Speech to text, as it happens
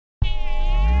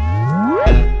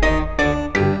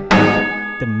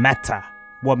matter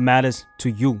what matters to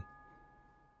you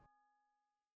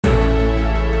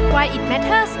Why it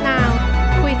matters now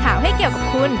คุยข่าวให้เกี่ยวกับ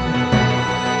คุณ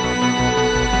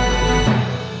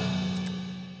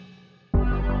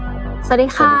สวัสดี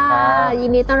ค่ะยิ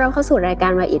นดีต้อนรับเข้าสู่รายกา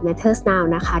ร Why it matters now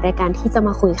นะคะรายการที่จะม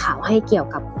าคุยข่าวให้เกี่ยว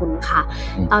กับคุณค่ะ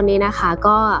ตอนนี้นะคะ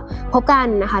ก็พบกัน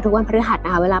นะคะทุกวันพฤหัสน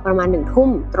ะคะเวลาประมาณ 1 ทุ่ม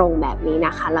ตรงแบบนี้น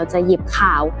ะคะเราจะหยิบข่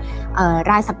าว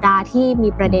รายสัปดาห์ที่มี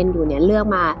ประเด็นอยู่เนี่ยเลือก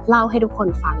มาเล่าให้ทุกคน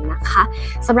ฟังนะคะ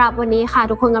สำหรับวันนี้ค่ะ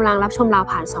ทุกคนกำลังรับชมเรา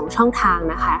ผ่าน2ช่องทาง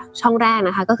นะคะช่องแรก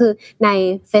นะคะก็คือใน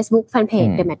Facebook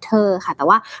Fanpage The Matter ค่ะแต่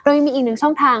ว่าเรายังมีอีก1ช่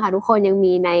องทางค่ะทุกคนยัง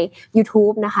มีใน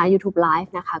YouTube นะคะ YouTube Live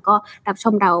นะคะก็รับช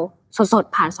มเราสด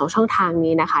ๆผ่าน2ช่องทาง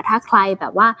นี้นะคะถ้าใครแบ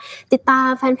บว่าติดตาม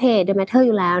แฟนเพจ The Matter อ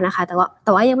ยู่แล้วนะคะแ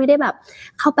ต่ว่ายังไม่ได้แบบ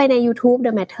เข้าไปใน YouTube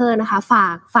The Matter นะคะ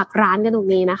ฝากร้านกันตรง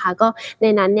นี้นะคะก็ใน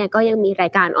นั้นเนี่ยก็ยังมีรา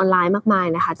ยการออนไลน์มากมาย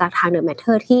นะคะจากทาง The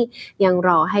Matter ที่ยังร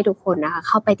อให้ทุกคนนะคะเ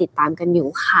ข้าไปติดตามกันอยู่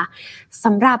ค่ะส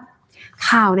ำหรับ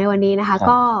ข่าวในวันนี้นะคะ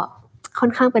ก็ค่อ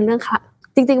นข้างเป็นเรื่อง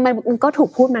จริงๆมันก็ถูก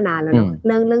พูดมานานแล้วเนาะเ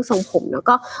รื่องทรงผมเนาะ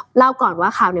ก็เล่าก่อนว่า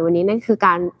ข่าวในวันนี้นั่นคือก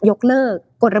ารยกเลิก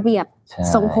กฎระเบียบ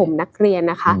ทรงผมนักเรียน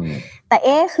นะคะแต่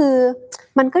คือ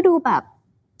มันก็ดูแบบ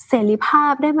เสรีภา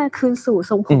พได้มาคืนสู่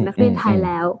ทรงผมนักเรียนไทยแ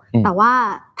ล้วแต่ว่า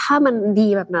ถ้ามันดี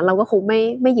แบบนั้นเราก็คง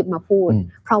ไม่หยิบมาพูด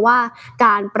เพราะว่าก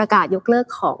ารประกาศยกเลิก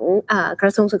ของกร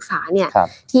ะทรวงศึกษาเนี่ย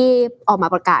ที่ออกมา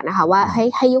ประกาศนะคะว่า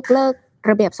ให้ยกเลิก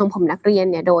ระเบียบทรงผมนักเรียน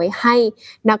เนี่ยโดยใ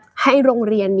ห้โรง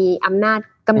เรียนมีอำนาจ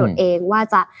กำหนดเองว่า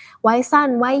จะไว้สั้น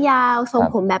ไว้ยาวทรง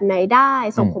ผมแบบไหนได้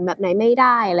ทรงผมแบบไหนไม่ไ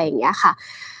ด้อะไรอย่างเงี้ยค่ะ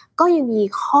ก็ยังมี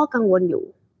ข้อกังวลอยู่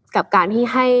กับการที่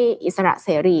ให้อิสระเส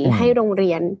รีให้โรงเรี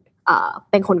ยน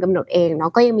เป็นคนกำหนดเองเนา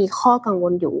ะก็ยังมีข้อกังว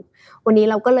ลอยู่วันนี้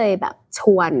เราก็เลยแบบช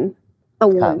วน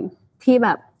ตูนที่แบ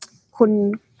บคุณ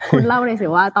เล่าเลยสิ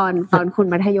ว่าตอนคุณ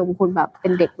มัธยมคุณแบบเป็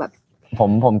นเด็กแบบผ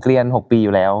มเรียน6ปีอ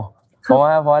ยู่แล้วเพราะ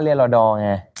ว่าเรียนรดไง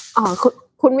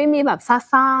คุณไม่มีแบบ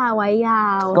ซ่าๆไว้ยา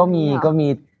วก็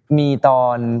มีตอ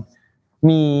น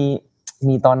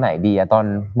มีตอนไหนดีอะตอน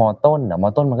ม.ต้นน่ะม.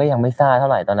ต้นมันก็ยังไม่ซ่าเท่า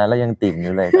ไหร่ตอนนั้นเรายังติ่มอ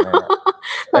ยู่เลย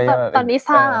ตอนนี้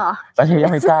ซ่าเหรอตอนนี้ยั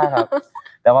งไม่ซ่าครับ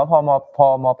แต่ว่าพอ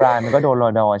ม.ปลายมันก็โดนร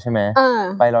ดใช่มั้ย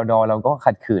ไปรดเราก็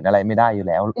ขัดขืนอะไรไม่ได้อยู่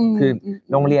แล้วคือ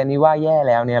โรงเรียนนี้ว่าแย่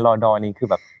แล้วเนี่ยรดนี่คือ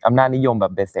แบบอำนาจนิยมแบ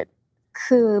บเบ็ดเสร็จ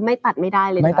คือไม่ตัดไม่ได้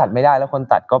เลยไม่ตัดไม่ได้แล้วคน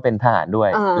ตัดก็เป็นทหารด้วย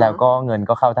แล้วก็เงิน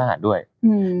ก็เข้าทหารด้วย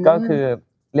ก็คือ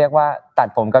เรียกว่าตัด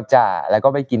ผมกับจ่าแล้วก็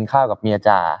ไปกินข้าวกับเมีย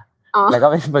จ่าแล้วก็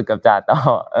ไปฝึกกับจ่าต่อ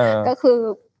ก็คือ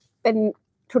เป็น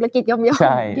ธุรกิจย่อม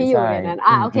ๆที่อยู่ในนั้น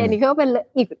โอเคนี่ก็เป็น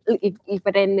อีกป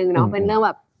ระเด็นนึงเนาะเป็นเรื่องแ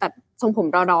บบตัดทรงผม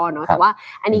รดเนาะแต่ว่า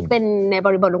อันนี้เป็นในบ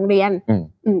ริบทโรงเรียน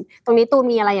ตรงนี้ตูน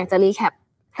มีอะไรอยากจะรีแคป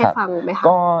ให้ฟังมั้ยคะ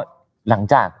ก็หลัง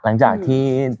จากที่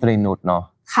ตรีนุชเนาะ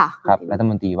ครับรัฐ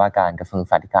มนตรีว่าการกระทรวงศึก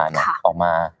ษาธิการเนี่ยออกม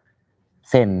า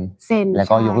เซ็นแล้ว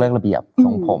ก็ยกเลิกระเบียบทร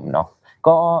งผมเนาะ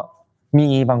ก็มี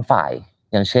บางฝ่าย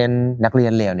อย่างเช่นนักเรีย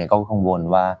นเลวเนี่ยก็กังวล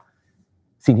ว่า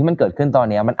สิ่งที่มันเกิดขึ้นตอน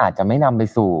นี้มันอาจจะไม่นำไป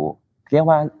สู่เรียก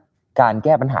ว่าการแ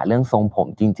ก้ปัญหาเรื่องทรงผม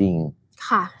จริงๆ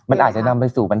ค่ะมันอาจจะนำไป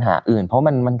สู่ปัญหาอื่นเพราะ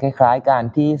มันคล้ายๆการ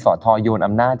ที่สท.โยนอ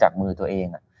ำนาจจากมือตัวเอง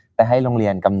อะแต่ให้โรงเรี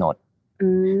ยนกำหนด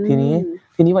ที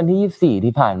นี้วันที่24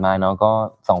ที่ผ่านมาเนาะก็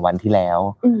2วันที่แล้ว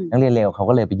นักเรียนเลวเขา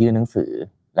ก็เลยไปยื่นหนังสือ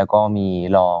แล้วก็มี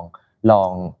รอง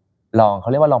เขา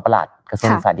เรียกว่ารองปลัดกระทรวง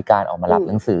ศึกษาธิการออกมารับ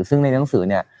หนังสือซึ่งในหนังสือ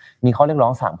เนี่ยมีข้อเรียกร้อ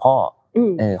ง3ข้อ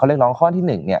เขาเรียกร้องข้อ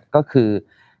ที่1เนี่ยก็คือ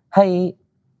ให้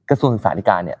กระทรวงศึกษาธิ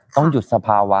การเนี่ยต้องหยุดสภ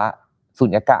าวะสุญ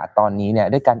ญากาศตอนนี้เนี่ย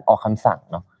ด้วยการออกคำสั่ง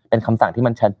เนาะเป็นคำสั่งที่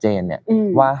มันชัดเจนเนี่ย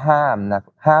ว่า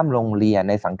ห้ามโรงเรียน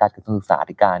ในสังกัดกระทรวงศึกษา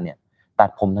ธิการเนี่ยตัด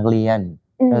ผมนักเรียน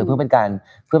เพื่อเป็นก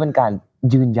าร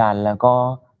ยืนยันแล้วก็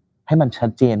ให้มันชัด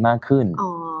เจนมากขึ้น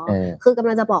คือกำ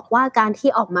ลังจะบอกว่าการที่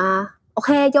ออกมาโอเค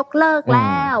ยกเลิกแ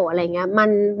ล้วอะไรเงี้ย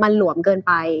มันหลวมเกินไ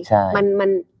ปมัน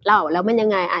แล้วมันยัง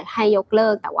ไงให้ยกเลิ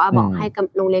กแต่ว่าบอกให้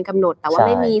โรงเรียนกำหนดแต่ว่าไ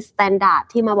ม่มีสแตนดาร์ด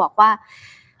ที่มาบอกว่า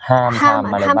ห้าม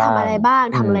ทำอะไรบ้าง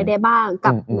ทำอะไรได้บ้าง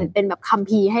กับเหมือนเป็นแบบคัม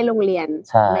ภีร์ให้โรงเรียน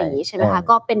อะไรอย่างงี้ใช่มั้ยคะ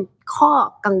ก็เป็นข้อ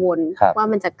กังวลว่า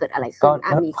มันจะเกิดอะไรขึ้น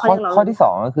มีข้อที่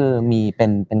2ก็คือมีเ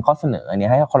ป็นข้อเสนออันนี้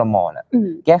ให้ครม.น่ะ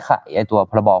แก้ไขไอ้ตัว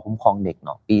พรบคุ้มครองเด็กเ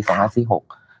นาะปี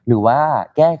2546หรือว่า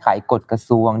แก้ไขกฎกระ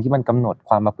ทรวงที่มันกำหนด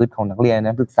ความประพฤติของนักเรียน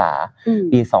นักศึกษา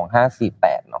ปี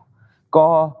2548เนาะก็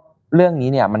เรื่องนี้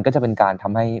เนี่ยมันก็จะเป็นการท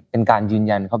ำให้เป็นการยืน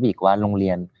ยันเข้าไปอีกว่าโรงเ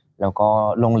รียนแล้วก็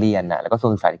โรงเรียนน่ะแล้วก็กระทรว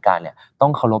งศึกษาธิการเนี่ยต้อ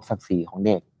งเคารพศักดิ์ศรีของเ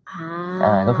ด็ก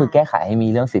ก็คือแก้ไขให้มี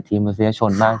เรื่องสิทธิมนุษยช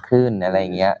นมากขึ้นอะไรอย่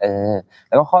างเงี้ยแ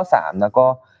ล้วก็ข้อ3แล้ว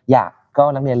ก็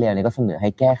นักเรียนเลวเนี่ยก็เสนอให้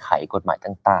แก้ไขกฎหมาย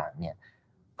ต่างๆเนี่ย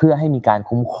เพื่อให้มีการ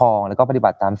คุ้มครองแล้วก็ปฏิบั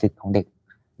ติตามสิทธิของเ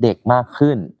ด็กมาก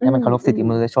ขึ้นให้มันเคารพสิทธิม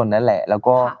นุษยชนนั่นแหละแล้ว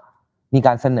ก็มีก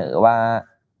ารเสนอว่า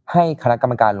ให้คณะกร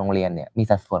รมการโรงเรียนเนี่ยมี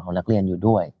สัดส่วนของนักเรียนอยู่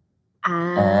ด้วย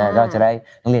ก็จะ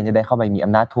ได้นักเรียนจะได้เข้าไปมี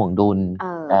อำนาจถ่วงดุล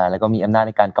แล้วก็มีอำนา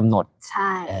จในการกำหนดใ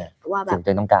ช่ว่าแบบสิ่งที่ตัว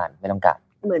เองต้องการไม่ต้องการ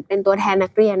เหมือนเป็นตัวแทน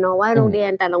นักเรียนเนาะว่าโรงเรีย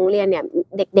นแต่โรงเรียนเนี่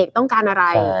ยเด็กๆต้องการอะไ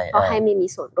รก็ให้มี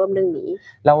ส่วนร่วมเรื่อง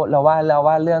นี้เราว่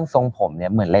าเรื่องทรงผมเนี่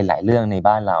ยเหมือนหลายๆเรื่องใน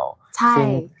บ้านเราซึ่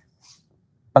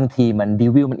งบางทีมั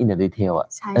นดีวิวมันอินเดดีเทลอ่ะ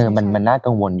มันน่า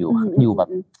กังวลอยู่แบบ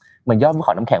เหมือนยอดภูเ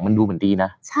ขาน้ำแข็งมันดูเหมือนดี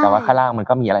นะแต่ว่าข้างล่างมั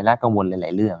นก็มีอะไรน่ากังวลห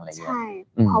ลายๆเรื่องอะไรเงี้ยใช่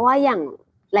เพราะว่าอย่า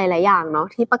งหลายๆอย่างเนา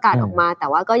ะที่ประกาศออกมาแต่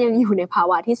ว่าก็ยังอยู่ในภา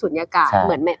วะที่สุญญากาศเ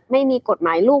หมือนไม่มีกฎหม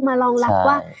ายลูกมารองรั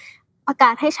บว่าประก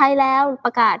าศให้ใช้แล้ว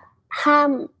ประกาศ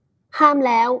ห้าม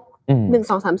แล้ว1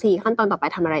 2 3 4ขั้นตอนต่อไป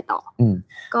ทำอะไรต่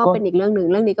อก็เป็นอีกเรื่องนึ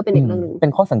งเรื่องนี้ก็เป็นอีกเรื่องนึง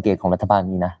เป็นข้อสังเกตของรัฐบาล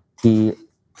นี้น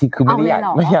ะที่คือไ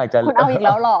ม่อยากจะคุณเอาอีกแ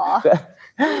ล้วหรอ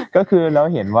ก็คือเรา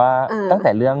เห็นว่าตั้งแ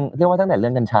ต่เรื่องเรียกว่าตั้งแต่เ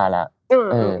รื่องกัญชาแล้ว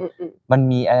มั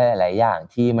นมีอะไรหลายอย่าง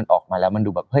ที่มันออกมาแล้วมัน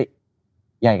ดูแบบเฮ้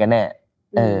ยใหญ่กัน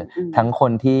แน่ทั้งค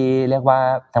นที่เรีย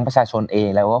กว่าทั้งประชาชนเ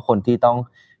องแล้วก็คน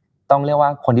ที่ต้องเรียกว่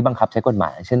าคนที่บังคับใช้กฎห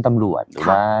มายเช่นตำรวจหรือ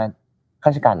ว่าข้า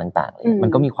ราชการต่าง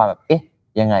ๆมันก็มีความแบ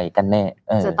บยังไงกันแน่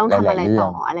จะต้องทำอะไรต่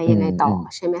ออะไรยังไงต่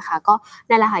อใช่ไหมค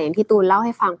ะก็นั่นแหละค่ะอย่างที่ตูนเล่าใ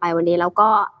ห้ฟังไปวันนี้แล้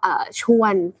วก็ช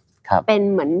วนเป็น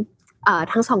เหมือน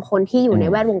ทั้งสองคนที่อยู่ใน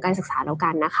แวดวงการศึกษาแล้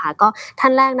วกันนะคะก็ท่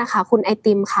านแรกนะคะคุณไอ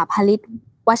ติมค่ะผลิต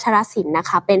วัชรศิลป์น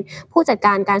ะคะเป็นผู้จัดก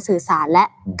ารการสื่อสารแล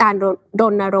ะการ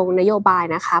รณรงค์นโยบาย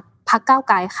นะคะพรรคก้าว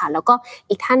ไกลค่ะแล้วก็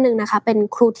อีกท่านนึงนะคะเป็น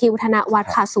ครูทิวธนวั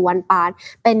ฒน์ค่ะสุวรรณปา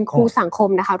นเป็นครูสังค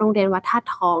มนะคะโรงเรียนวัดธาตุ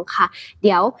ทองค่ะ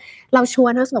เดี๋ยวเราช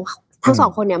วนทั้ง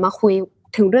สองคนเนี่ยมาคุ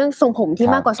ยถึงเรื่องทรงผมที่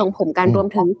มากกว่าทรงผมกันรวม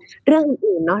ถึงเรื่อ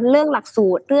งอื่นๆเนาะเรื่องหลักสู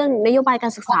ตรเรื่องนโยบาย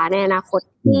การศึกษาในอนาค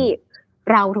ตที่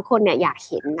เราทุกคนเนี่ยอยากเ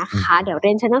ห็นนะคะเดี๋ยวเ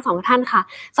รียนเชิญทั้งสองท่านค่ะ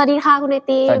สวัสดีค่ะคุณไอ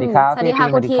ติมสวัสดีครับสวัสดีค่ะ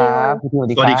คุณทิว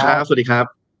สวัสดีครับ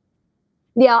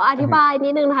เดี๋ยวอธิบายนิ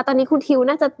ดนึงนะคะตอนนี้คุณทิว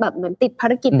น่าจะแบบเหมือนติดภ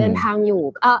ารกิจเดินทางอยู่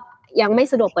ยังไม่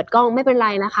สะดวกเปิดกล้องไม่เป็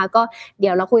นไรนะคะก็เ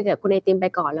ดี๋ยวเราคุยกับคุณไอติมไป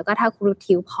ก่อนแล้วก็ถ้าคุณ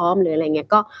ทิวพร้อมหรืออะไรเงี้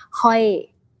ยก็ค่อ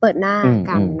ยเปิดหน้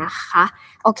ากันนะคะ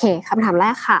โอเคคำถามแ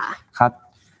รกค่ะครั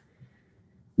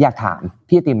บอยากถาม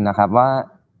พี่ไอติมนะครับว่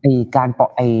าการ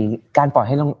ปล่อ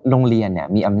ยให้โรงเรียนเนี่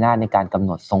ยมีอำนาจในการกำห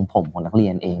นดทรงผมของนักเ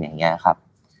รียนเองอย่างเงี้ยครั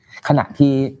บขณะ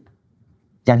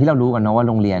ที่อย่างที่เรารู้กันเนาะว่าโ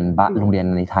รงเรีย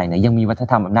นในไทยเนี่ยยังมีวัฒน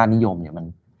ธรรมอำนาจนิยมเนี่ย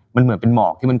มันเหมือนเป็นหมอ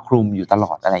กที่มันคลุมอยู่ต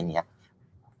ลอดอะไรเงี้ย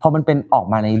พอมันเป็นออก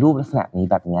มาในรูปลักษณะนี้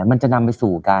แบบนี้มันจะนำไ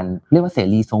ปสู่การเรียกว่าเ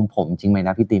สรีทรงผมจริงไหมน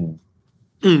ะพี่ติ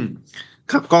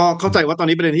มครับก็เข้าใจว่าตอ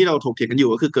นนี้ประเด็นที่เราถกเถียงกันอ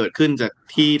ยู่ก็คือเกิดขึ้นจา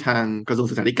กที่ทางกระทรวง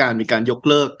ศึกษาธิการมีการย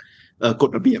กเลิกก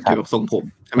ฎระเบียบเกี่ยวกับทรง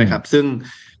ผมใช่ไหมครับซึ่ง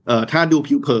ถ้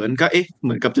าดูผิวเผินก็เห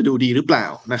มือนกับจะดูดีหรือเปล่า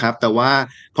นะครับแต่ว่า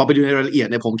พอไปดูในรายละเอียด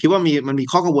เนี่ยผมคิดว่ามันมี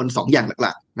ข้อกังวล2อย่างห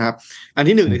ลักๆนะครับอั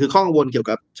นที่1เนี่ยคือข้อกังวลเกี่ยว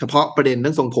กับเฉพาะประเด็นเ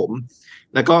รื่องทรงผม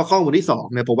แล้วก็ข้อกังวลที่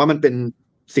2เนี่ยผมว่ามันเป็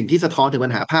นสิ่งที่สะท้อนถึ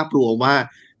งปัญหาภาพรวมว่าก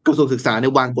ระทรวงศึกษาใ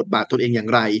นวางบทบาทตนเองอย่า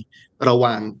งไรระห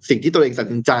ว่างสิ่งที่ตัวเองตัด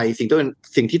สินใจสิ่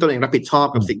งที่ตัวเองรับผิดชอ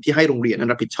บกับสิ่งที่ให้โรงเรียนนั้น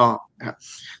รับผิดชอบนะครั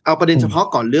บเอาประเด็นเฉพาะ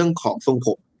ก่อนเรื่องของทรง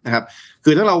ผมนะครับ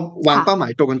คือถ้าเราวางเป้าหม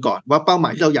ายตรงกันก่อนว่าเป้าห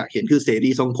มายที่เราอยากเห็นคือเส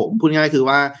รีทรงผมพูดง่ายๆคือ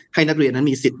ว่าให้นักเรียนนั้น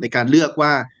มีสิทธิ์ในการเลือกว่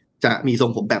าจะมีท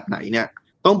รงผมแบบไหนเนี่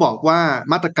ยต้องบอกว่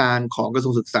ามาตรการของกระทร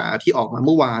วงศึกษาที่ออกมาเ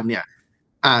มื่อวานเนี่ย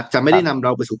อาจจะไม่ได้นำเ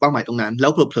ราไปสู่เป้าหมายตรงนั้น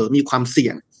แล้วเผลอๆมีความเ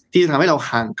สี่ยงที่จะทำให้เรา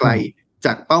ห่างไกลจ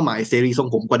ากเป้าหมายเสรีทร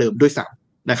งผมกว่าเดิมด้ว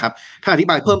ยซ้ำนะครับถ้าอธิ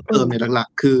บายเพิ่มเติมในหลัก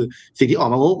ๆคือสิ่งที่อ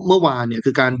อกมาเมื่อวานเนี่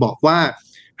ยคือการบอกว่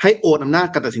าให้โอนอำน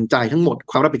าจการตัดสินใจทั้งหมด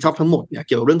ความรับผิดชอบทั้งหมดเนี่ยเ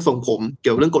กี่ยวกับเรื่องทรงผมเ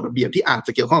กี่ยวกับเรื่องกฎระเบียบที่อาจจ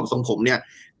ะเกี่ยวข้องกับทรงผมเนี่ย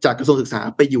จากกระทรวงศึกษ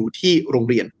าไปอยู่ที่โร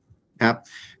งเรียนนะครับ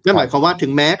นั่นหมายความว่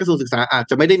าถึงแม้กระทรวงศึกษาอาจ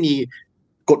จะไม่ได้มี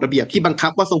กฎระเบียบที่บั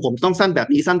งคับว่าทรงผมต้องสั้นแบ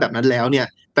บนี้สั้นแบบนั้นแล้วเนี่ย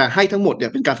แต่ให้ทั้งหมดเนี่ย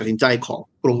เป็นการตัดสินใจของ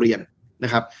โรงเรียน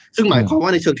นะครับซึ่งหมายความว่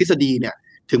าในเชิงทฤษฎีเนี่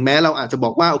ยถึงแม้เราอาจจะบ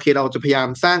อกว่าโอเคเราจะพยาย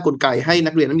ามสร้างกลไกให้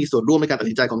นักเรียนนั้นมีส่วนร่วมในการตัด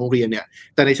สินใจของโรงเรียนเนี่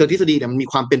ยแต่ในเชิงทฤษฎีเนี่ยมั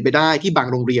นมีความเป็นไปได้ที่บาง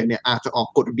โรงเรียนเนี่ยอาจจะออ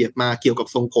กกฎระเบียบมาเกี่ยวกั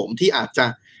บทรงผมที่อาจ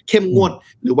จะเข้มงว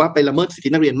ดหรือว่าไปละเมิดสิ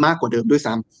ทธินักเรียนมากกว่าเดิมด้วย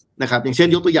ซ้ำนะครับอย่าง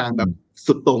เช่นยกตัวอย่างแบ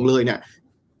บสุดโต่งเลยเนี่ย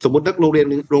สมมติโรงเรีย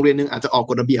นนึงอาจจะออก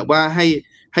กฎระเบียบว่า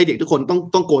ให้เด็กทุกคน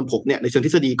ต้องโกนผมเนี่ยในเชิงทฤ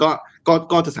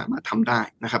ษฎีก็จะสามารถทำได้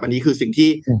นะครับอันนี้คือสิ่งที่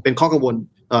เป็นข้อกังวล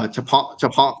เฉ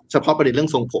พาะประเด็นเรื่อง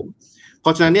ทรงผมเ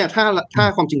พราะฉะนั้นเนี่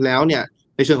ยถ้าความจริงแล้วเนี่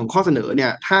ยในเชิงของข้อเสนอเ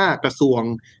นี่ยถ้ากระทร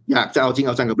วงอยากจะเอาจริงเ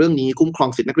อาจังกับเรื่องนี้คุ้มค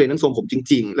รองสิทธินักเรียนเรื่องทรงผมจ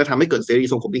ริงๆและทำให้เกิดเสรี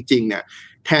ทรงผมจริงๆเนี่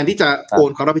ยแทนที่จะโ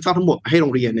อนความรับผิดชอบทั้งหมดให้โ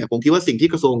รงเรียนเนี่ยผมคิดว่าสิ่ง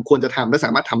ที่กระทรวงควรจะทำและ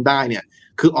สามารถทำได้เนี่ย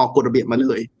คือออกกฎระเบียบมาเ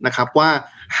ลยนะครับว่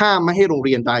าห้ามไม่ให้โรง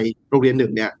เรียนใดโรงเรียนห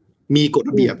นึ่งเนี่ยมีก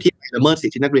ฎระเบียบที่ละเมิ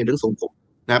ดสิทธินักเรียนเรื่องทรงผ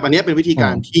มนะครับอันนี้เป็นวิธีก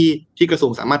ารที่กระทร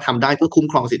วงสามารถทำได้เพื่อคุ้ม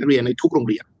ครองสิทธินักเรียนในทุกโร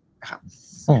งเรียนนะครับ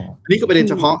นี่ก็ประเด็น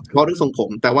เฉพาะเรื่องทรงผม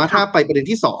แต่ว่าถ้าไปประเด็น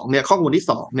ที่2เนี่ยข้อมูลที่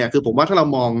2เนี่ยคือผมว่าถ้าเร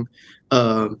ามอง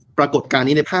ปรากฏการณ์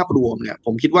นี้ในภาพรวมเนี่ย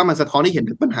ผมคิดว่ามันสะท้อนให้เห็น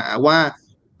ถึงปัญหาว่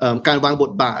าการวางบ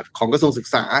ทบาทของกระทรวงศึ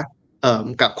กษา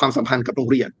กับความสัมพันธ์กับโร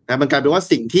งเรียนนะมันกลายเป็นว่า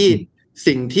สิ่ง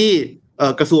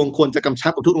ที่กระทรวงควรจะก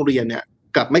ำชับกับทุกโรงเรียนเนี่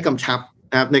ยกลับไม่กำชั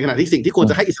บนะครับในขณะที่สิ่งที่คว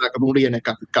รจะให้อิสระกับโรงเรียนเนี่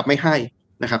ยกลับไม่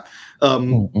ให้นะครั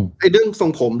บไอ้เรื่องทร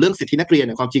งผมเรื่องสิทธินักเรียน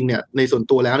เนี่ยความจริงเนี่ยในส่วน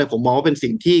ตัวแล้วเนี่ยผมมองว่าเป็น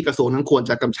สิ่งที่กระทรวงนั้นคว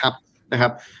รจะกำชับนะ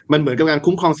ครับมันเหมือนกับกา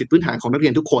รคุ้มครองสิทธิพื้นฐานของนักเ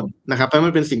รียนทุกคนนะครับเพราะ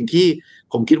มันเป็นสิ่งที่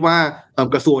ผมคิดว่า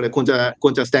กระทรวงเนี่ยคว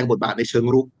รจะแสดงบทบาทในเชิง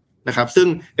รุกนะครับซึ่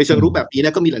งในเชิงรุกแบบนี้เนี่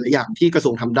ยก็มีหลายๆอย่างที่กระท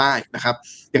รวงทำได้นะครับ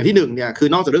อย่างที่1เนี่ยคือ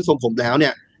นอกจากเรื่องทรงผมแล้วเ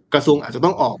นี่ยกระทรวงอาจจะต้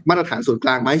องออกมาตรฐานส่วนกล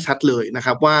างมาให้ชัดเลยนะค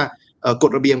รับว่า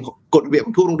กฎระเบียบข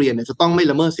องทุกโรงเรียนเนี่ยจะต้อง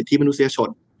ไม่ละเมิดสิทธิมนุษยช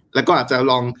นแล้วก็อาจจะ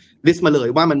ลองลิสต์มาเล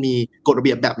ยว่ามันมีกฎระเ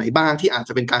บียบแบบไหนบ้างที่อาจ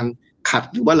จะเป็นกา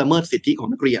รขัดหรือว่าละเมิดสิทธิขอ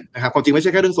งนักเรียนนะครับความจริงไม่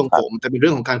ใช่แค่เรื่องทรงผมแต่เป็นเรื่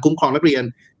องของการคุ้มครองนักเรี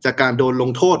ยนจากการโดนล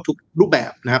งโทษทุกรูปแบ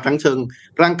บนะครับทั้งเชิ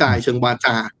งร่างกายเชิงวา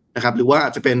จานะครับหรือว่าอ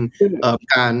าจจะเป็น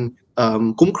กา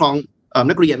รคุ้มครอ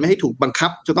งนักเรียนไม่ให้ถูกบั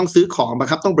งคับจะต้องซื้อของบัง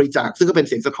คับต้องบริจาคซึ่งก็เป็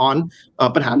นเสียงสะท้อน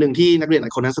ปัญหาหนึ่งที่นักเรียนหลา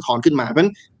ยคนนั้นสะท้อนขึ้นมาเพราะฉะนั้น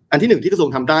อันที่1ที่กระทร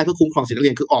วงทำได้เพื่อคุ้มครองสิทธินัก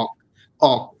เรียนคือ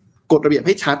ออกกฎระเบียบ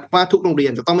ให้ชัดว่าทุกโรงเรี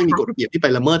ยนจะต้องไม่มีกฎระเบียบ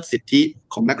ที่ไปละเมิดสิทธิ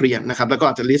ของนักเรียนนะครับแล้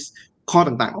วก็อาจจะลิสต์ข้อ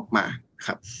ต่างๆออกมา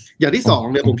ครับอย่างที่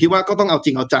2เนี่ยผมคิดว่าก็ต้องเอา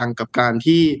จริงเอาจังกับการ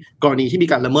ที่กรณีที่มี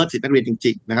การละเมิดสิทธินักเรียน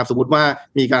จริงๆนะครับสมมติว่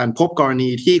ามีการพบกร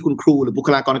ณีที่คุณครูหรือบุค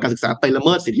ลากรทางการศึกษาไปละเ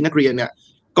มิดสิทธินักเรียนเนี่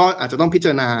ยก็อาจจะต้องพิจา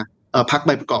รณาพัก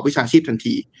ใบประกอบวิชาชีพทัน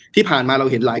ทีที่ผ่านมาเรา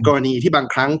เห็นหลายกรณีที่บาง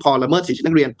ครั้งพอละเมิดสิทธิ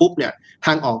นักเรียนปุ๊บเนี่ยท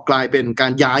างออกกลายเป็นก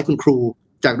ารย้ายคุณครู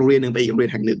จากโรงเรียนหนึ่งไปอีกโรงเรีย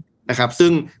นแห่งหนึ่งนะครับ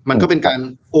ซึ่งมันก็เป็นก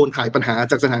ารโอนถ่ายปัญหา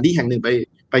จากสถานที่แห่งหนึ่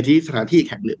งไปที่สถานที่อีก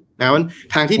แห่งหนึ่งนะครั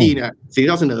บทางที่ดีเนี่ยสิ่ง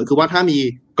ที่เราเสนอคือว่าถ้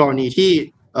ามีกรณีที่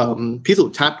พิสู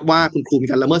จน์ชัดว่าคุณ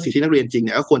ครูมีการละเมิดสิทธินักเรียนจริงเ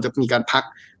นี่ยก็ควรจะมีการพั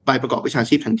กใบประกอบวิช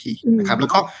าชีพทันทีนะครับแล้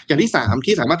วก็อย่างที่3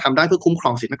ที่สามารถทำได้เพื่อคุ้มค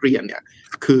รองสิทธินักเรียนเนี่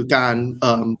ยคือกา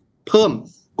รเพิ่ม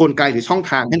กลไกหรือช่อง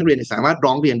ทางให้นักเรียนสามารถ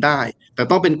ร้องเรียนได้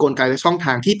แต่ต้องเป็นกลไกและช่อง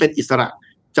ทางที่เป็นอิสร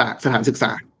ะจากสถานศึกษ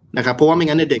านะครับเพราะว่าไม่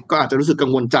งั้นเด็กก็อาจจะรู้สึ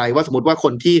กกังวลใจว่าสมมติว่าค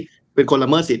นที่เป็นคนละ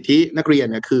เมิดสิทธินักเรีย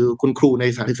นเนี่ยคือคุณ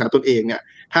ครูในสถานศึกษาตนเองเนี่ย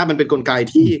ถ้ามันเป็นกลไก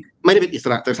ที่ไม่ได้เป็นอิส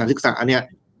ระจากสถานศึกษาเนี่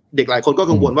ยเด็กหลายค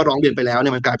นก็กังวลว่าร้องเรียนไปแล้วเนี่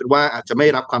ยมันกลายเป็นว่าอาจจะ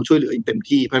ไม่รับความช่วยเหลืออย่างเต็ม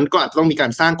ที่เพราะฉะนั้นก็อาจจะต้องมีก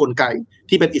ารสร้างกลไ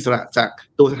กที่เป็นอิสระจาก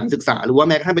ตัวสถานศึกษาหรือว่าแ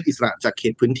ม้กระทั่งเป็นอิสระจากเ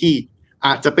ขตพื้นที่อ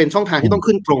าจจะเป็นช่องทางที่ต้อง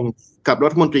ขึ้นตรงกับรั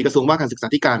ฐมนตรีกระทรวงว่าการศึกษา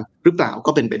ธิการหรือเปล่า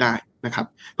ก็เป็นไปได้นะครั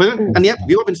บเพราะฉะนั้นอันนี้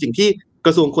ผมว่าเป็นสิ่งที่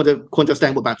กระทรวงควรจะแส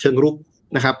ดงบทบาทเชิงรุก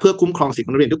นะครับเพื่อคุ้มครองสิทธิ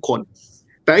นักเรียนทุกค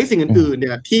นแต่ไอ้สิ่งอื่นๆเนี่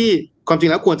ยที่ความจริง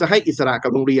แล้วควรจะให้อิสร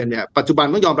ะกับโรงเรียนเนี่ยปัจจุบั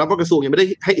นต้องยอมรับว่ากระทรวงยังไม่ได้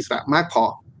ให้อิสระมากพ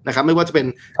อนะครับไม่ว่าจะเป็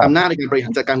นอำนาจในการบริ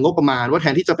หารจัดการงบประมาณว่าแท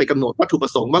นที่จะไปกำหนดวัตถุ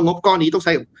ประสงค์ว่างบก้อนนี้ต้อ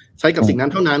งใช้กับสิ่งนั้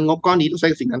นเท่านั้นงบก้อนนี้ต้อง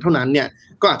ใช้กับสิ่งนั้นเท่านั้นเนี่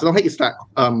ยก็อาจจะต้อง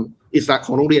ให้อิสระ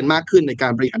ของโรงเรียนมากขึ้นใน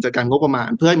การบริหารจัดการงบประมา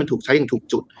ณเพื่อให้มันถูกใช้อย่างถูก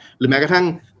จุดหรือแม้กระทั่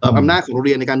งอำนาจของโรง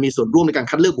เรียนในการมีส่วนร่วมในกา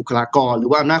รคัดเลือกบุคลากรหรือ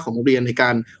ว่าอำนาจของโรงเรียนในก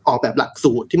ารออกแบบหลัก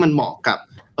สูตรที่มันเหมาะกับ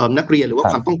นักเรียนหรือว่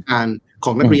าความต้องการ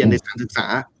ของนักเรียนในสถานศึก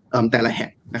ษาแต่ละแห่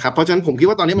งนะครับเพราะฉะนั้นผมคิ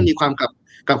ดว่าตอนนี้มันมีควา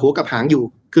มกับหัวกับหางอ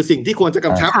ยู่คือสิ่งที่ควรจะ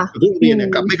กำชับกับโรงเรียนเนี่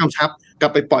ยกลับไม่กำชับก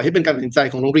ลับไปปล่อยให้เป็นการตัดสินใจ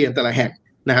ของโรงเรียนแต่ละแห่ง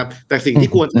นะครับแต่สิ่งที่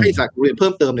ควรจะให้จากโรงเรียนเ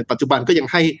พิ่มเติมในปัจจุบันก็ยั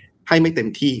งให้ไม่เต็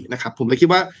มที่นะครับผมเลยคิด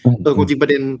ว่าความจริงประ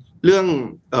เด็นเรื่อง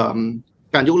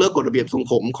การยกเลิกกฎระเบียบทร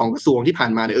งผมของกระทรวงที่ผ่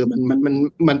านมาเนี่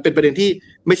ยมันเป็นประเด็นที่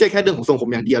ไม่ใช่แค่เรื่องของทรงผ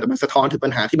มอย่างเดียวแต่มันสะท้อนถึงปั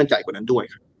ญหาที่มันใหญ่กว่านั้นด้ว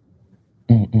ยครั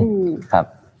บครั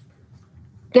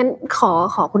บงั้นข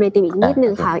อคุณไอติมอีกนิ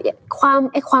ดนึงค่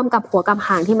ะความกับหัวกับ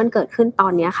หางที่มันเกิดขึ้นต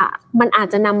อนนี้ค่ะมันอาจ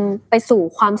จะนำไป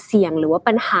สู่ความเสี่ยงหรือว่า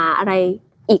ปัญหาอะไ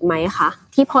รอีกไหมค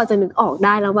ะที่พอจะนึกออก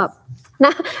ได้แล้วแบบนะ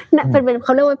เป็นเข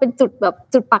าเรียกว่าเป็นจุดแบ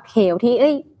บจุดปักเหว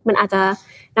ที่มันอาจจ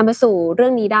ะนำไปสู่เรื่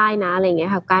องนี้ได้นะอะไรเงี้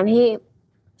ยค่ะการที่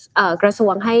กระทรว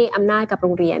งให้อำนาจกับโร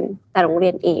งเรียนแต่โรง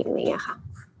เรียนเองอะไรเงี้ยค่ะ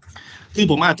คื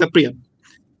อผมอาจจะ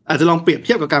ลองเปรียบเ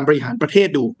ทียบกับการบริหารประเ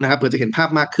ทศดูนะครับเพื่อจะเห็นภ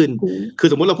าพมากขึ้นคือ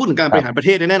สมมติเราพูดถึงการบริหารประเท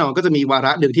ศแน่นอนก็จะมีวาร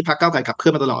ะหนึ่งที่พรรคก้าวไกลขับเคลื่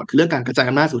อนมาตลอดคือเรื่องการกระจาย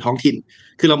อำนาจสู่ท้องถิ่น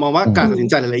คือเรามองว่าการตัดสิ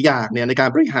นใจหลายๆอย่างเนี่ยในกา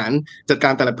รบริหารจัด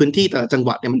การแต่ละพื้นที่แต่ละจังห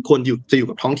วัดเนี่ยมันควรจะอยู่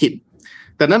กับท้องถิ่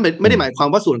นแต่นั้นไม่ได้หมายความ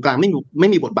ว่าส่วนกลางไม่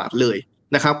มีบทบาทเลย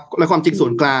นะครับและความจริงส่ว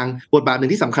นกลางบทบาทหนึ่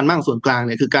งที่สำคัญมากของส่วนกลางเ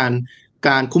นี่ยคื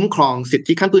อการคุ้มครองสิ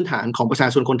ทธิขั้นพื้นฐานของประชา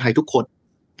ชนคนไทยทุกคน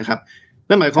นะครับ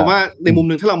นั่นหมายความว่าในมุม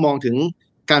นึงถ้าเรามองถึ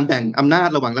งการแบ่งอำนา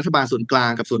จระหว่างรัฐบาลส่วนกล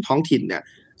างกับส่วนท้องถิ่นเนี่ย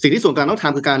สิ่งที่ส่วนกลางต้องท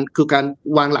ำคือกา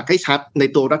รวางหลักให้ชัดใน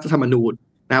ตัวรัฐธรรมนู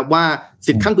ญนะครับว่า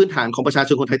สิทธิขั้นพื้นฐานของประชา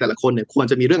ชนคนไทยแต่ละคนเนี่ยควร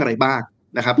จะมีเรื่องอะไรบ้าง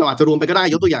นะครับเราอาจจะรวมไปก็ได้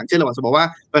ยกตัวอย่างเช่นเราอาจจะบอกว่า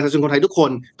ประชาชนคนไทยทุกค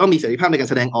นต้องมีเสรีภาพในกา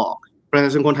รแสดงออกประช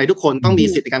าชนคนไทยทุกคนต้อ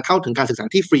งมีสิทธิในการเข้าถึงการศึกษา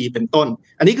ที่ฟรีเป็นต้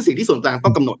นอันนี้คือสิ่งที่ส่วนกลา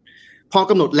งต้องกำหนดพอ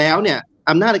กำหนดแล้วเนี่ย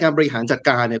อำนาจในการบริหารจั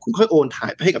ดการเนี่ยคุณค่อยโอ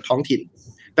นถ่ายไปให้กับท้องถิ่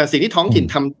นแต่สิ่งที่ท้องถิ่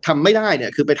นทำไม่ได้เนี่ย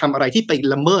คือไปทำอะไรที่ไป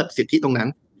ละเมิดสิทธิตรงนั้น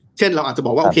เช่นเราอาจจะ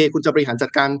บอกว่าโอเคคุณจะบริหา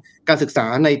รจัดการศึก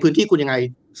ษาในพื้นที่คุณยังไ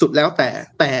งสุดแล้ว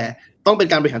แต่ต้องเป็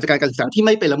นการบริหารจัดการศึกษาที่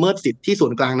ไม่ไปละเมิดสิทธิที่ส่ว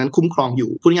นกลางนั้นคุ้มครองอ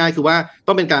ยู่พูดง่ายๆคือว่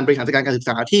าต้องเป็นการบริหารจัดการศึ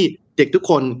กษาที่เด็กทุ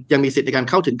กคนยังมีสิทธิในการ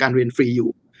เข้าถึงการเรียนฟรีอยู่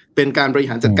เป็นการบริ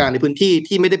หารจัดการในพื้นที่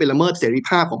ที่ไม่ได้เป็นละเมิดเสรี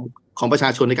ภาพของประชา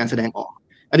ชนในการแสดงออก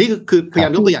อันนี้คือพยายา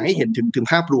มยกตัวอย่างให้เห็นถึง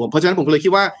ภาพรวมเพราะฉะนั้นผมก็เลยคิ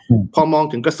ดว่าพอมอง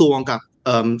ถึงกระทรวงกับ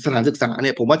สถานศึกษาเ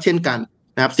นี่ยผมว่าเช่นกัน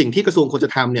นะครับสิ่งที่กระทรวงควรจะ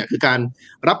ทำเนี่ยคือการ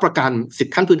รับประกันสิท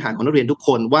ธิขั้นพื้นฐานของนักเรียนทุกค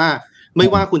นว่าไม่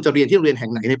ว่าคุณจะเรียนที่โรงเรียนแห่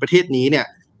งไหนในประเทศนี้เนี่ย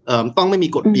ต้องไม่มี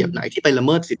กฎระเบียบไหนที่ไปละเ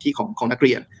มิดสิทธิของนักเ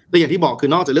รียนและอย่างที่บอกคือ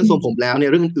นอกจากเรื่องทรงผมแล้วเนี่ย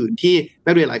เรื่องอื่นๆที่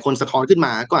นักเรียนหลายคนสะท้อนขึ้นม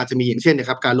าก็อาจจะมีอย่างเช่นนะค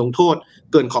รับการลงโทษ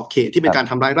เกินขอบเขตที่เป็นการ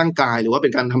ทำร้ายร่างกายหรือว่าเป็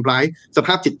นการทำร้ายสภ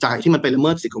าพจิตใจที่มันไปละเ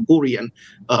มิดสิทธิของผู้เรียน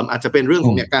อาจจะเป็นเรื่องข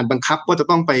องเนี่ยการบังคับว่าจะ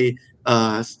ต้องไป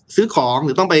ซื้อของห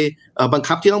รือต้องไปบัง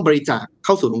คับที่ต้องบริจาคเ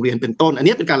ข้าสู่โรงเรียนเป็นต้นอัน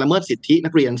นี้เป็นการละเมิดสิทธินั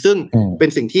กเรียนซึ่งเป็น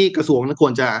สิ่งที่กระทรวงคว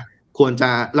รจะ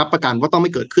รับประกันว่าต้องไ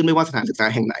ม่เกิดขึ้นไม่ว่าสถานศึกษา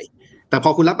แห่งไหนแต่พอ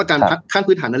คุณรับประกันขั้น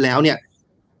พื้นฐานนั้นแล้วเนี่ย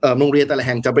โรงเรียนแต่ละแ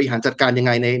ห่งจะบริหารจัดการยังไ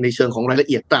งในเชิงของรายละ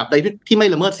เอียดตราบใดที่ไม่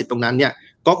ละเมิดสิทธิตรงนั้นเนี่ย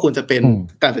ก็ควรจะเป็น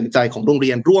การตัดสินใจของโรงเรี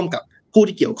ยนร่วมกับผู้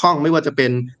ที่เกี่ยวข้องไม่ว่าจะเป็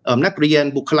นนักเรียน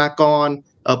บุคลากร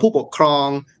ผู้ปกครอง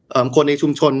คนในชุ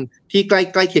มชนที่ใ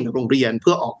กล้เคียงกับโรงเรียนเ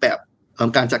พื่อออกแบบ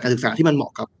การจัดการศึกษาที่มันเหมา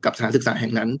ะกับสถานศึกษาแห่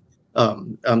งนั้น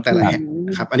แต่ละแห่ง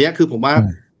นะครับอันนี้คือผมว่า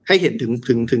ให้เห็น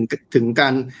ถึงกา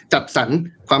รจัดสรร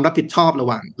ความรับผิดชอบระห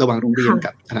ว่างโรงเรียน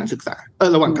กับสถานศึกษา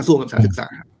ระหว่างกระทรวงกับสถานศึกษา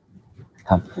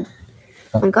ครับ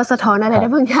มันก็สะท้อนอะไรได้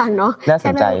บางอย่างเนาะน่าส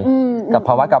นใจกับภ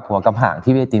าวะกับหัวกับหาง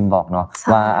ที่พี่ติมบอกเนาะ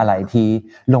ว่าอะไรที่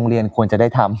โรงเรียนควรจะได้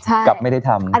ทำกับไม่ได้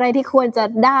ทำอะไรที่ควรจะ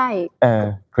ได้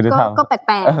ควรจะทำก็แป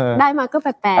ลกๆได้มาก็แป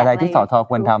ลกๆอะไรที่สท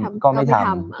ควรทำก็ไม่ท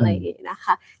ำอะไรอย่างงี้นะค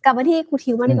ะกลับมาที่ครู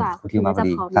ทิวมาดีกว่าครูทิวจะ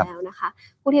พร้อมแล้วนะคะ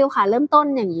ครูทิวค่ะเริ่มต้น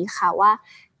อย่างนี้ค่ะว่า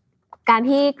การ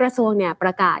ที่กระทรวงเนี่ยปร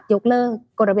ะกาศยกเลิก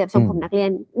กฎระเบียบทรงผมนักเรีย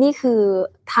นนี่คือ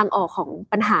ทางออกของ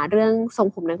ปัญหาเรื่องทรง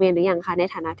ผมนักเรียนหรือยังคะใน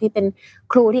ฐานะที่เป็น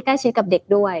ครูที่ใกล้ชิดกับเด็ก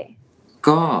ด้วย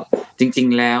ก็จริง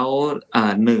ๆแล้ว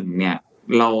หนึ่งเนี่ย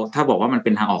เราถ้าบอกว่ามันเ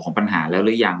ป็นทางออกของปัญหาแล้วห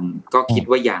รือยังก็คิด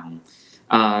ว่ายัง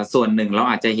ส่วนหนึ่งเรา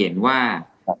อาจจะเห็นว่า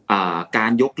กา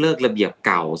รยกเลิกระเบียบเ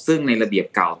ก่าซึ่งในระเบียบ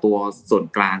เก่าตัวส่วน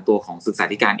กลางตัวของศึกษา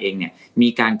ธิการเองเนี่ยมี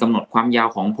การกำหนดความยาว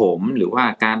ของผมหรือว่า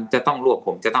การจะต้องรวบผ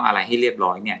มจะต้องอะไรให้เรียบ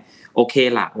ร้อยเนี่ยโอเค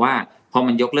ละว่าพอ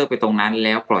มันยกเลิกไปตรงนั้นแ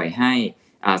ล้วปล่อยให้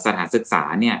สถานศึกษา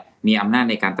เนี่ยมีอำนาจ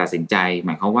ในการตัดสินใจห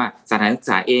มายความว่าสถานศึก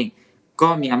ษาเองก็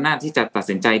มีอำนาจที่จะตัด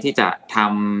สินใจที่จะท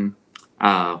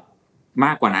ำม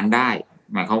ากกว่านั้นได้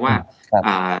หมายความว่า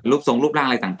รูปทรงรูปร่างอ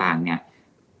ะไรต่างๆเนี่ย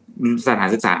สถาน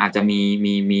ศึกษาอาจจะ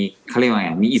มีเขาเรียกว่าไ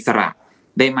งมีอิสระ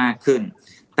ได้มากขึ้น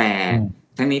แต่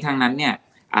ทั้งนี้ทั้งนั้นเนี่ย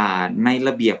ในร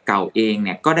ะเบียบเก่าเองเ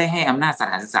นี่ยก็ได้ให้อำนาจส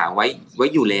ถานศึกษาไว้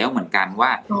อยู่แล้วเหมือนกันว่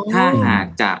าถ้าหาก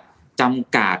จะจ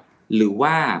ำกัดหรือ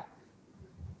ว่า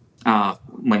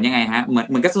เหมือนยังไงฮะเ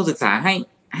หมือนกระทรวงศึกษา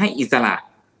ให้อิสระ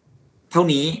เท่า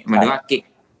นี้เหมือนว่า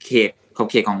เขต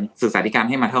ของศึกษาธิการ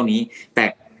ให้มาเท่านี้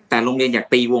แต่โรงเรียนอยาก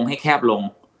ตีวงให้แคบลง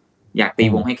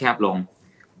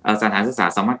สถานศึกษา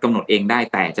สามารถกำหนดเองได้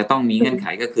แต่จะต้องมีเงื่อนไข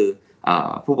ก็คือ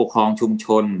ผู้ปกครองชุมช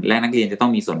นและนักเรียนจะต้อ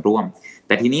งมีส่วนร่วมแ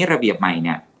ต่ทีนี้ระเบียบใหม่เ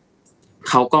นี่ย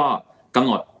เขาก็กำห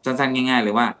นดสั้นๆง่ายๆเล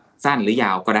ยว่าสั้นหรือย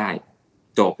าวก็ได้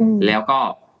จบแล้วก็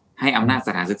ให้อำนาจส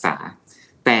ถานศึกษา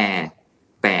แ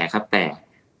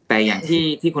ต่อย่าง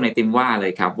ที่คุณไอติมว่าเล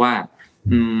ยครับว่า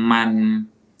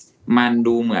มัน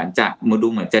ดูเหมือน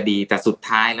จะดีแต่สุด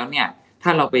ท้ายแล้วเนี่ยถ้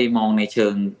าเราไปมองในเชิ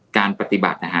งการปฏิ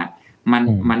บัตินะฮะ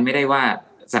มันไม่ได้ว่า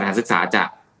สถานศึกษา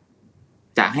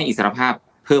จะให้อิสรภาพ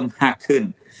เพิ่มมากขึ้น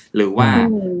หรือว่า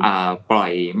ปล่อ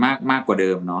ยมากกว่าเ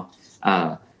ดิมเนาะ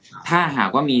ถ้าหาก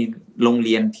ว่ามีโรงเ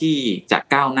รียนที่จะ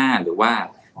ก้าวหน้าหรือว่า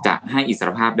จะให้อิสร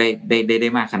ภาพได้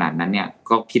มากขนาดนั้นเนี่ย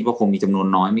ก็คิดว่าคงมีจำนวน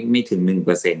น้อยไม่ถึง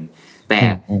 1% แต่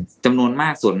จำนวนมา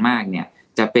กส่วนมากเนี่ย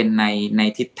จะเป็นใน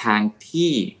ทิศทาง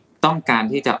ที่ต้องการ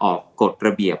ที่จะออกกฎร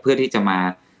ะเบียบเพื่อที่จะมา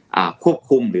ควบ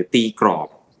คุมหรือตีกรอบ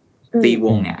ตีว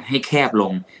งเนี่ยให้แคบล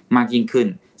งมากยิ่งขึ้น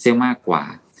เสียมากกว่า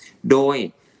โดย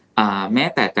แม้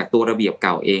แต่จากตัวระเบียบเ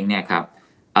ก่าเองเนี่ยครับ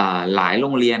หลายโร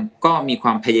งเรียนก็มีคว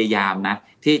ามพยายามนะ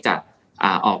ที่จะ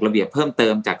ออกระเบียบเพิ่มเติ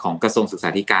มจากของกระทรวงศึกษา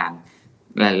ธิการ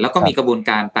แล้วก็มีกระบวน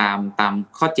การตาม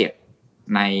ข้อ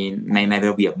7ใน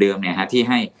ระเบียบเดิมเนี่ยฮะที่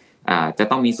ให้จะ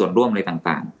ต้องมีส่วนร่วมอะไร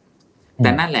ต่างๆแ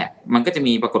ต่นั่นแหละมันก็จะ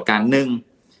มีปรากฏการณ์นึง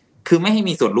คือไม่ให้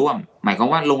มีส่วนร่วมหมายความ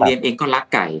ว่าโรงเรียนเองก็ลัก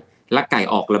ไก่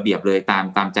ออกระเบียบเลยต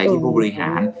ามใจที่ผู้บริห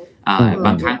ารบ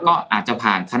างครั้งก็อาจจะ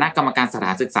ผ่านคณะกรรมการสถ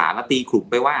านศึกษาและตีกลุ่ม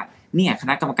ไปว่าเนี่ยค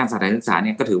ณะกรรมการสถานศึกษาเ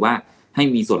นี่ยก็ถือว่าให้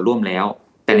มีส่วนร่วมแล้ว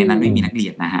แต่ในนั้นไม่มีนักเรีย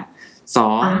นนะฮะ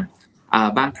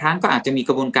2บางครั้งก็อาจจะมีก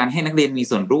ระบวนการให้นักเรียนมี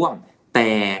ส่วนร่วมแต่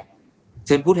เ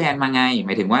ชิญผู้แทนมาไงห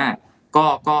มายถึงว่า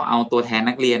ก็เอาตัวแทน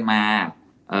นักเรียนมา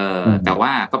แต่ว่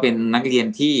าก็เป็นนักเรียน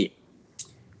ที่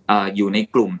อยู่ใน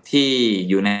กลุ่มที่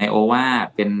อยู่ในโอวาท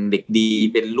เป็นเด็กดี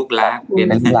เป็นลูกรักเป็น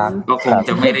ก็คงจ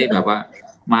ะไม่ได้แบบว่า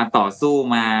มาต่อสู้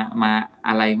มา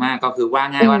อะไรมากก็คือว่า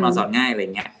ง่ายว่านอนสอนง่ายอะไร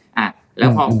เงี้ย แล้ว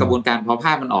พอกระบวนการพอภ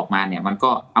าพมันออกมาเนี่ยมัน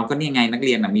ก็เอาก็นี่ไงนักเ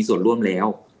รียนมีส่วนร่วมแล้ว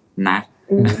นะ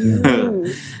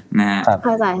นะ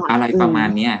อะไรประมาณ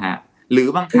นี้ฮะหรือ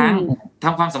บางครั้งท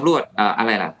ำความสำรวจอะไ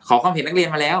รล่ะขอความเห็นนักเรียน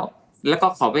มาแล้วก็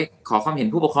ขอความเห็น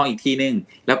ผู้ปกครองอีกทีนึง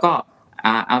แล้วก็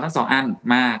เอาทั้ง2อัน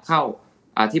มาเข้า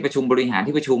ที่ประชุมบริหาร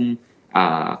ที่ประชุม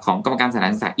ของกรรมการสถาน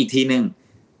ศึกษาอีกทีนึง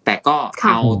แต่ก็เ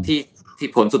อาที่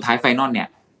ผลสุดท้ายไฟนอลเนี่ย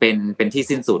เป็นที่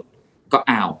สิ้นสุดก็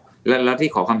เอาแล้วที่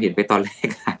ขอความเห็นไปตอนแรก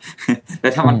แล้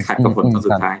วถ้ามันขัดกับผลตอน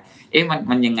สุดท้าย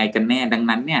มันยังไงกันแน่ดัง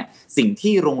นั้นเนี่ยสิ่ง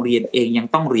ที่โรงเรียนเองยัง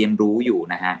ต้องเรียนรู้อยู่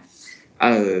นะฮะ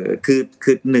คื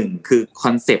อ1คือค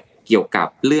อนเซปต์เกี่ยวกับ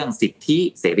เรื่องสิทธิ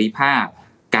เสรีภาพ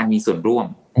การมีส่วนร่วม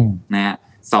นะฮะ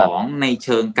2ในเ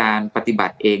ชิงการปฏิบั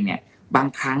ติเองเนี่ยบาง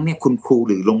ครั้งเนี่ยคุณครู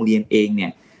หรือโรงเรียนเองเนี่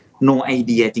ยno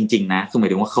idea จริงๆนะคือหมาย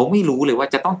ถึงว่าเขาไม่รู้เลยว่า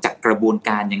จะต้องจัดกระบวนก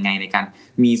ารยังไงในการ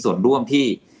มีส่วนร่วม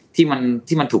ที่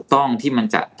มันถูกต้องที่มัน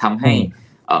จะทำให้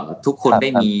ทุกคนได้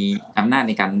มีอำนาจใ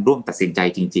นการร่วมตัดสินใจ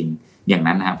จริงๆอย่าง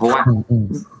นั้นนะฮะเพราะว่า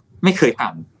ไม่เคยท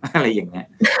ำอะไรอย่างเงี้ย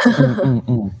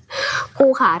ครู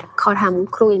ค่ะขอถาม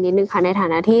ครูอีกนิดนึงค่ะในฐา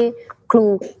นะที่ครู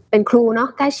เป็นครูเนาะ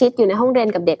ใกล้ชิดอยู่ในห้องเรียน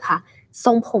กับเด็กค่ะท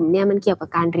รงผมเนี่ยมันเกี่ยวกับ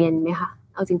การเรียนไหมคะ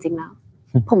เอาจริงๆแล้ว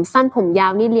ผมสั้นผมยา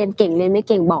วนี่เรียนเก่งเรียนไม่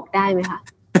เก่งบอกได้ไหมคะ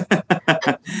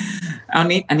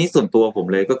อันนี้ส่วนตัวผม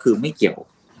เลยก็คือไม่เกี่ยว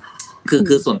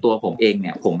คือส่วนตัวผมเองเ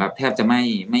นี่ยผมแบบแทบจะไ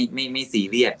ม่ซี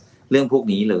เรียสเรื่องพวก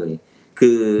นี้เลยคื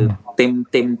อ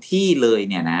เต็มที่เลย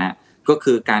เนี่ยนะก็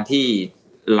คือการที่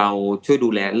เราช่วยดู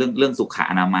แลเรื่องสุข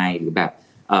อนามัยหรือแบบ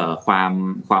ค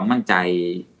วามมั่นใจ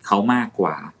เขามากก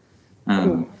ว่า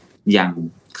อย่าง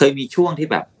เคยมีช่วงที่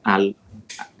แบบ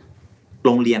โ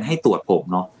รงเรียนให้ตรวจผม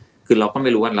เนาะคือเราก็ไม่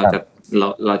รู้ว่าเร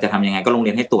าจะทำยังไงก็โรงเ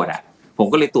รียนให้ตรวจผม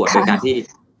ก็เลยตรวจโดยการที่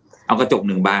เอากระจก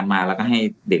1บานมาแล้วก็ให้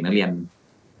เด็กนักเรียน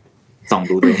ส่อง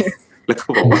ดูด้วยแล้วก็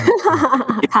บอกว่า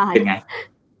เป็นไง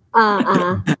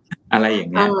อะไรอย่า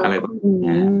งเงี้ยอะไรแบบ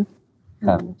นี้ค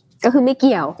รับก็คือไม่เ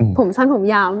กี่ยวผมสั้นผม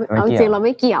ยาวเอาจริงเราไ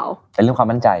ม่เกี่ยวเป็นเรื่องความ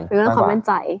มั่นใจเรื่องความมั่นใ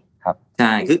จครับใ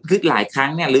ช่คือหลายครั้ง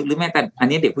เนี่ยหรือแม้แต่อัน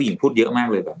นี้เด็กผู้หญิงพูดเยอะมาก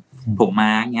เลยแบบผมม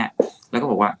าเงี้ยแล้วก็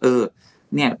บอกว่า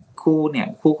เนี่ยค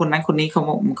รูคนนั้นคนนี้เ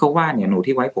ขาว่าเนี่ยหนู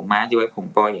ที่ไว้ผมม้าที่ไว้ผม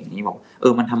ปอยอย่างนี้บอก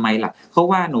มันทำไมล่ะเขา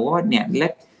ว่าหนูว่าเนี่ยและ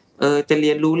จะเรี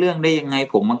ยนรู้เรื่องได้ยังไง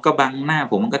ผมมันก็บังหน้า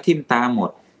ผมมันก็ทิ่มตาหมด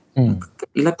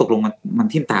แล้วตกลงมัน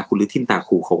ทิ่มตาคุณหรือทิ่มตาค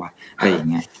รูเขาวะอะไรอย่าง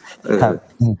เงี้ย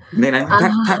ในนั้น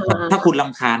ถ้าคุณร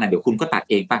ำคาญเดี๋ยวคุณก็ตัด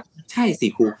เองป่ะใช่สิ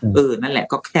ครูนั่นแหละ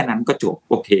ก็แค่นั้นก็จบ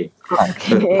โอเค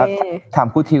ถาม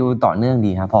ครูทิวต่อเนื่อง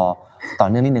ดีครับพอต่อ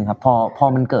เนื่องนิดนึงครับพอ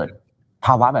มันเกิดภ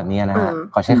าวะแบบนี้นะฮะ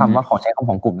ขอใช้คำ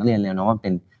ของกลุ่มนักเรียนเลยเนาะว่าเป็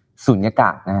นสุญญาก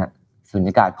าศนะฮะสุญญ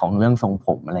ากาศของเรื่องทรงผ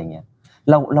มอะไรเงี้ย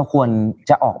เราควร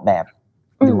จะออกแบบ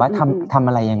หรือว่าทำ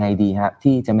อะไรยังไงดีฮะ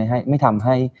ที่จะไม่ทำใ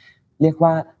ห้เรียก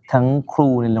ว่าทั้งครู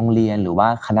ในโรงเรียนหรือว่า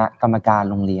คณะกรรมการ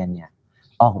โรงเรียนเนี่ย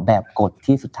ออกแบบกฎ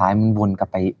ที่สุดท้ายมันวนกลับ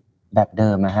ไปแบบเดิ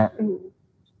มนะฮะ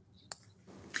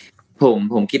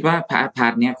ผมคิดว่าพา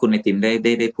ร์ทเนี้ยคุณไอติม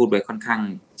ได้พูดไว้ค่อนข้าง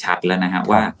ชัดแล้วนะฮะ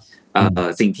ว่า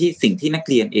สิ่งที่นัก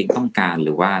เรียนเองต้องการห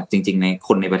รือว่าจริงๆในค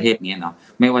นในประเทศนี้เนาะ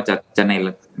ไม่ว่าจะ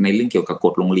ในเรื่องเกี่ยวกับก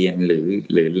ฎโรงเรียนห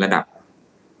รือระดับ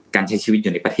การใช้ชีวิตอ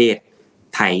ยู่ในประเทศ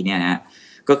ไทยเนี่ยนะ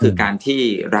ก็คือการที่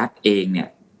รัฐเองเนี่ย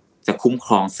จะคุ้มค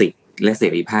รองสิทธิและเส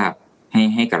รีภาพ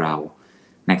ให้กับเรา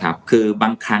นะครับคือบา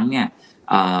งครั้งเนี่ย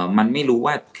มันไม่รู้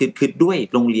ว่าคือด้วย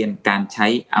โรงเรียนการใช้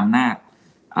อำนาจ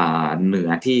เหนือ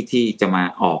ที่จะมา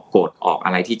ออกกฎออกอ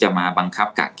ะไรที่จะมาบังคับ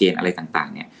กะเกณฑ์อะไรต่าง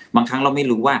ๆเนี่ยบางครั้งเราไม่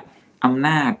รู้ว่าอำน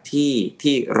าจ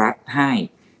ที่รัฐให้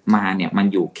มาเนี่ยมัน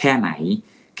อยู่แค่ไห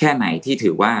นที่ถื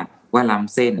อว่าล้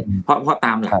ำเส้นเพราะต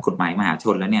ามหลักกฎหมายมหาช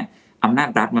นแล้วเนี่ยอำนาจ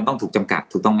รัฐมันต้องถูกจำกัด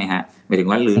ถูกต้องไหมฮะหมายถึง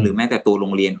ว่าหรือแม้แต่ตัวโร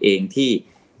งเรียนเอง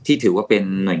ที่ถือว่าเป็น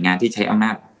หน่วยงานที่ใช้อำน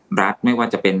าจรัฐไม่ว่า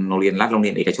จะเป็นโรงเรียนรัฐโรงเรี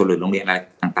ยนเอกชนหรือโรงเรียนอะไร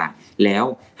ต่างๆแล้ว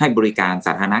ให้บริการส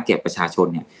าธารณะแก่ประชาชน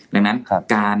เนี่ยดังนั้น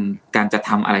การจะท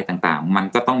ำอะไรต่างๆมัน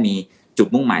ก็ต้องมีจุด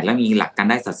มุ่งหมายและมีหลักการ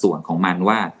ได้สัดส่วนของมัน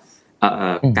ว่า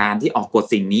การที่ออกกฎ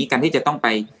สิ่งนี้การที่จะต้องไป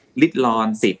ริดรอน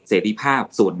สิทธิเสรีภาพ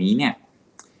ส่วนนี้เนี่ย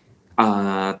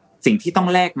สิ่งที่ต้อง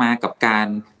แลกมากับการ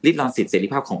ริดรอนสิทธิเสรี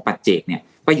ภาพของปัจเจกเนี่ย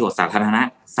ประโยชน์สาธ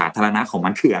ารณะของมั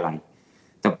นคืออะไร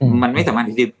แต่มันไม่สามารถ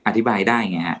อธิบายได้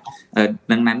ไงฮะ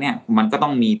ดังนั้นเนี่ยมันก็ต้อ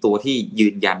งมีตัวที่ยื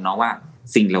นยันเนาะว่า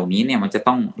สิ่งเหล่านี้เนี่ยมันจะ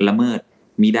ต้องละเมิด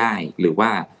มิได้หรือว่า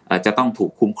จะต้องถู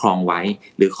กคุ้มครองไว้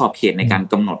หรือขอบเขตในการ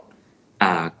กำหนด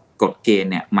กฎเกณ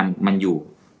ฑ์เนี่ยมันอยู่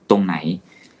ตรงไหน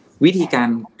วิธีการ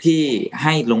ที่ใ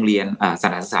ห้โรงเรียนส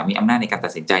ถานศึกษามีอำนาจในการตั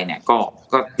ดสินใจเนี่ยก็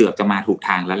เกือบจะมาถูกท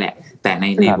างแล้วแหละแต่ใ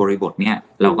นบริบทเนี่ย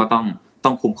เราก็ต้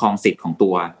องคุ้มครองสิทธิ์ของตั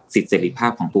วสิทธิเสรีภา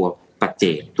พของตัวปัจเจ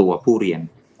กตัวผู้เรียน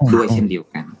ด้วยเช่นเดียว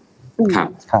กันครับ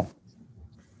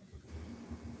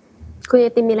คุณไอ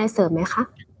ติมมีอะไรเสริมไหมคะ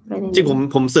จริง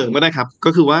ผมเสริมก็ได้ครับ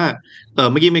ก็คือว่า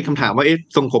เมื่อกี้มีคำถามว่า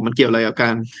ทรงผมมันเกี่ยวอะไรกั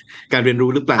บการเรีย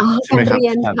นรู้หรือเปล่าใช่ไหมครั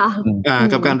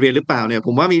บกับการเรียนหรือเปล่าเนี่ย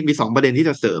ผมว่ามี2ประเด็นที่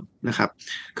จะเสริมนะครั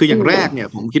บคืออย่างแรกเนี่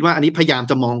ยผมคิดว่าอันนี้พยายา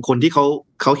มจะมองคนที่เ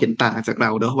ขาเห็นต่างจากเ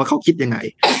ราเนอะว่าเขาคิดยัง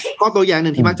ไงข้อตัวอย่างห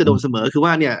นึ่งที่มักจะโดนเสมอคือว่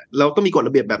าเนี่ยเราต้องมีก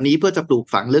ฎระเบียบแบบนี้เพื่อจะปลู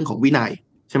กฝังเรื่องของวินัย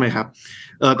ใช่ไหมครับ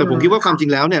แต่ผมคิดว่าความจริ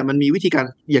งแล้วเนี่ยมันมีวิธีการ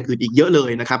อย่างอื่นอีกเยอะเล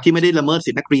ยนะครับที่ไม่ได้ละเมิด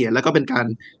สิทธินักเรียนแล้วก็เป็นก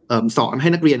ารสอนให้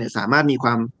นักเรียนเนี่ยสามารถมีค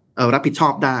วามรับผิดช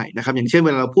อบได้นะครับอย่างเช่น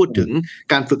เวลาเราพูดถึ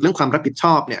งการฝึกเรื่องความรับผิดช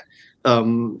อบเนี่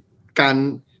ยก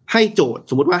ารให้โจทย์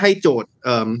สมมติว่าให้โจทย์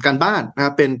การบ้านนะค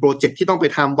รับเป็นโปรเจกต์ที่ต้องไป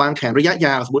ทำวางแผนระยะ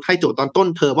ยาวสมมติให้โจทย์ตอ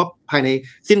นต้นเทอมว่าภายใน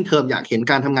สิ้นเทอมอยากเห็น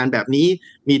การทำงานแบบนี้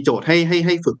มีโจทย์ใ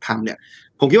ห้ฝึกทำเนี่ย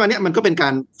ผมคิดว่าเนี่ยมันก็เป็น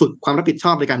การฝึกความรับผิด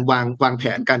ชอบในการวางแ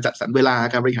ผนการจัดสรรเวล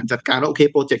าการบริหารจัดการว่าโอเ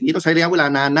คโปรเจกต์นี้ต้องใช้ระยะเวลาน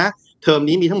านนะเทอม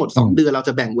นี้มีทั้งหมด2 เดือนเรา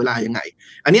จะแบ่งเวลายังไ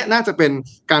งอันนี้น่าจะเป็น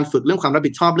การฝึกเรื่องความรั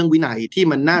บผิดชอบเรื่องวินัย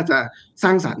ที่มันน่าจะสร้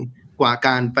างสรรค์กว่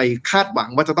าการไปคาดห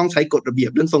วังว่าจะต้องใช้กฎระเบี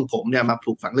ยบเรื่องทรงผมเนี่ยมา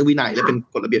ปลูกฝังเรื่องวินัยและเป็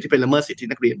นกฎระเบียบที่เป็นละเมิดสิทธิ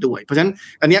นักเรียนด้วยเพราะฉะนั้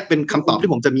นอันนี้เป็นคำตอบ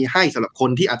ที่ผมจะมีให้สำหรับ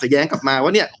คนที่อาจจะแย้งกลับมาว่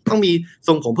าเนี่ยต้องมี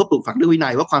ทรงผมเพื่อปลูกฝังเรื่อ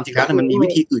งวินัยว่าความจริงแล้วมันมีวิ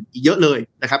ธีอื่นอีกเยอะเลย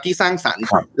นะครับที่สร้างสร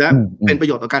รค์และเป็นประโ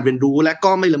ยชน์ต่อการเรียนรู้แล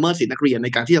ะก็ไม่ละเมิดสิทธินักเรียนใ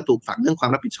นการที่จะปลูกฝังเรื่องคว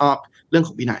ามรับผิดชอบเรื่องข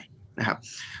องวินัยนะครั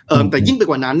บแต่ยิ่งไป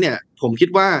กว่านั้นเนี่ยผ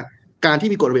มคิดว่าการ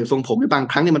ที่มีกฎระเบียบทรงผมในบาง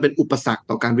ครั้งเนี่ยมันเป็นอุปสรรค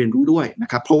ต่อการเรียนรู้ด้วยนะ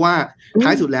ครับเพราะว่าท้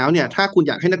ายสุดแล้วเนี่ยถ้าคุณ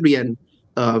อยากให้นักเรีย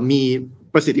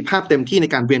นมีประสิทธิภาพเต็มที่ใ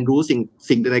นการเรียนรู้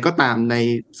สิ่งใดๆก็ตาม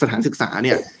ในสถานศึกษาเ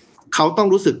นี่ยเขาต้อ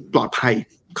งรู้สึกปลอดภัย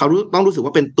เขาต้องรู้สึ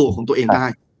กว่าเป็นตัวของตัวเอง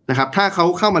ได้นะครับถ้าเข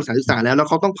าเข้ามาสถานศึกษาแล้ว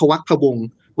เขาต้องพะวักพะวง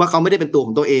ว่าเขาไม่ได้เป็นตัวข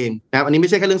องตัวเองนะครับอันนี้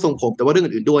ไม่ใช่แค่เรื่องทรงผมแต่ว่าเรื่อง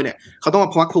อื่นๆด้วยเนี่ยเขาต้องม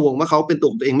าพะวักพะวงว่าเขาเป็นตั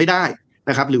วของตัวเองไม่ได้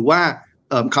นะครับหรือว่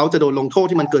าเขาจะโดนลงโทษ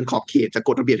ที่มันเกินขอบเขตจากก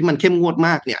ฎระเบียบที่มันเข้มงวดม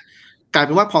ากเนี่ยกลายเ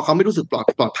ป็นว่าพอเขาไม่รู้สึก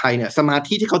ปลอดภัยเนี่ยสม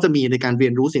าธิที่เขาจะมีในการเรีย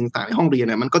นรู้สิ่งต่างๆในห้องเรียน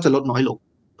เนี่ยมันก็จะลดน้อยลง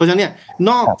เพราะฉะนั้นเนี่ย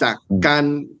นอกจากกา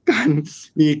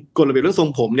รมีกฎระเบียบเรื่องทร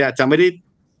งผมเนี่ยจะ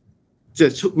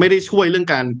ไม่ได้ช่วยเรื่อง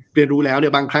การเรียนรู้แล้วเนี่ย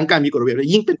บางครั้งการมีกฎระเบียบ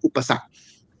ยิ่งเป็นอุปสรร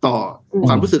คต่อคว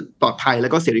ามรู้สึกปลอดภัยและ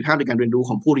ก็เสรีภาพในการเรียนรู้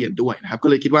ของผู้เรียนด้วยนะครั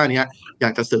บก็เลยคิดว่านี้อ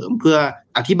ยากจะเสริมเพื่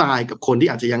ออธิบายกับคน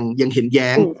ที่อาจจะยังเห็นแย้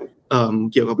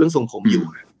งเกี่ยวกับเรื่องทรงผมอ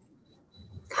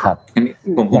ยู่ครั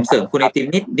บผมเสริมคุณไ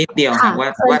อติมนิดเดียวครับว่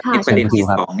าเป็นประเด็นที่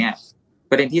2เนี่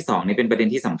ยประเด็นที่2นี่เป็นประเด็น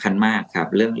ที่สำคัญมากครั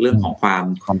บเรื่องของความ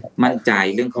มั่น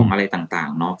ใจเรื่องของอะไรต่า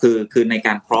งๆเนาะคือในก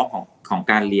ารพร้อมของ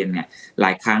การเรียนเนี่ยห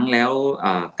ลายครั้งแล้ว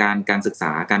การศึก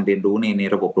ษาการเรียนรู้ใ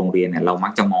นระบบโรงเรียนเนี่ยเร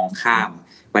ามักจะมองข้า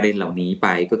มประเด็นเหล่านี้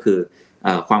ไปก็คื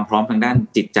อความพร้อมทางด้า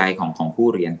นจิตใจขอ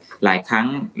งผู้เรียนหลายค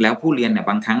รั้งแล้วผู้เรียนเนี่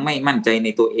ยบางครั้งไม่มั่นใจ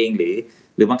ในตัวเอง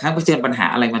หรือบางครั้งเผชิญปัญหา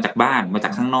อะไรมาจากบ้านมาจ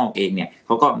ากข้างนอกเองเนี่ยเ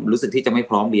ขาก็รู้สึกที่จะไม่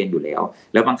พร้อมเรียนอยู่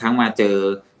แล้วบางครั้งมาเจ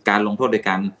อการลงโทษโดย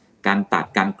กา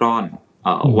รตัดการกล้อน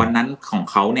วันนั้นของ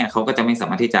เขาเนี่ยเขาก็จะไม่สา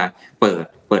มารถที่จะเ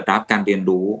ปิดรับการเรียน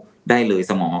รู้ได้เล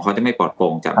ยสมองของเขาจะไม่ปลอดโป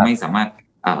ร่งจะไม่สามารถ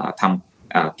ทำ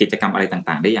กิจกรรมอะไ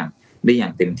รต่างๆได้อย่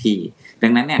างเต็ม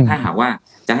ที่ดังนั้นเนี่ยถ้าหากว่า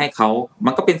จะให้เขา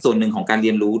มันก็เป็นส่วนหนึ่งของการ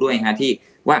เรียนรู้ด้วยฮะ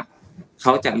ที่ว่าเข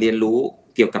าจะเรียน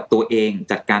รู้เกี่ยวกับตัวเอง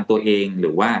จัดการตัวเอง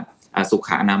หรือว่าสุข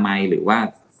อนามัยหรือว่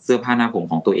าเสื้อผ้าหน้าผ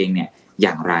มของตัวเองเนี่ยอ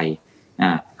ย่างไร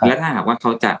และถ้าหากว่าเข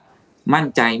าจะมั่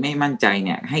นใจไม่มั่นใจ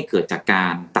เนี่ยให้เกิดจากก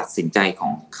ารตัดสินใจ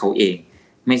ของเขาเอ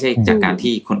งไม่ใช่จากกา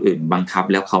รที่คนอื่นบังคับ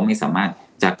แล้วเขาไม่สามารถ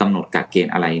จะกำหนดกฎเกณฑ์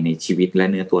อะไรในชีวิตและ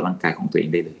เนื้อตัวร่างกายของตัวเ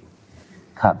องได้เลย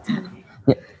ครับ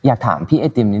อยากถามพี่ไอ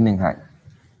ติมนิดนึงค่ะ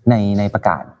ในประก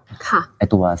าศไอ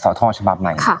ตัวสท.ฉบับให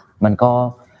ม่มั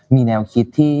นก็มีแนวคิ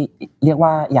ดที่เรีย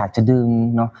กว่าอยากจะดึ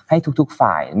งเนาะให้ทุกๆ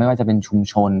ฝ่ายไม่ว่าจะเป็นชุ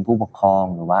มชนผู้ปกคร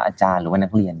องหรือว่าอาจารย์หรือว่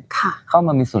านักเรียนเข้าม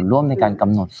ามีส่วนร่วมในการ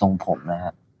กำหนดทรงผมนะ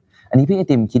ฮะอันนี้พี่ไ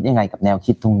อติมคิดยังไงกับแนว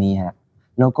คิดตรงนี้ฮ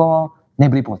ะแล้วก็ใ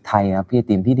นบริบทไทยครับพี่ไอ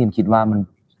ติมคิดว่ามัน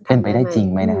เป็นไปได้จริ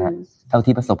งไหมนะฮะเท่า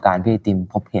ที่ประสบการณ์พี่ไอติ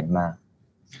มพบเห็นม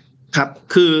าครั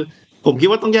บคือผมคิ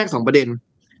ดว่าต้องแยก2ประเด็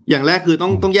นอย่างแรกคือ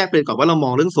ต้องแยกเป็นก่อนว่าเราม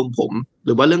องเรื่องทรงผมห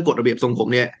รือว่าเรื่องกฎระเบียบทรงผม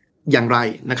เนี่ยอย่าง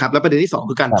ไรนะครับและประเด็นที่2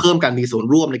คือการเพิ่มการมีส่วน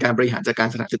ร่วมในการบริหารจัดกา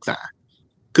รสถานศึกษา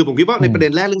คือผมคิดว่าในประ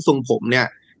เด็นแรกเรื่องทรงผมเนี่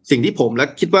ยสิ่งที่ผมแล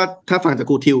ะคิดว่าถ้าฟังจาก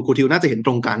ครูทิวน่าจะเห็นต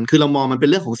รงกันคือเรามองมันเป็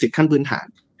นเรื่องของสิทธิขั้นพื้นฐาน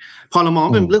พอเรามอง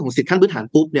เป็นเรื่องของสิทธิขั้นพื้นฐา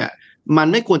นปุ๊บเนี่ยมั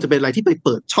นไม่ควรจะเป็นอะไรที่ไป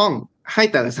เปิดช่อง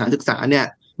ให้แต่ละสถานศึกษาเ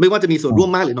นี่ยไม่ว่าจะมีส่วนร่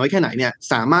วมมากหรือน้อยแค่ไหนเนี่ย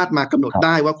สามารถมากำหนดไ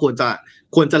ด้ว่าค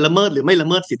วรจะละเมิดหรือไม่ล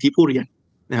ะเมิดสิทธิผู้เรียน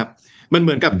นะครับมันเ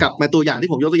หมือนกับกลับมาตัวอย่าง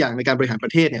ที่ผมยกตัวอย่างในการบริหาร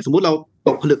ประเทศเนี่ยสมมุติเรา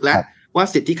ตกผลึกแล้วว่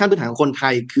าสิทธิขั้นพื้นฐานของคนไท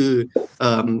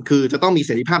ยคือจะต้องมี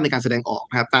เสรีภาพในการแสดงออ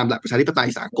กนะครับตามหลักประชาธิปไต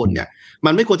ยสากลเนี่ย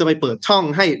มันไม่ควรจะไปเปิดช่อ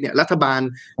งให้เนี่ยรัฐบา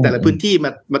ลแต่ละพื้นที่ม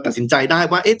าตัดสินใจได้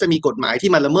ว่าจะมีกฎหมายที่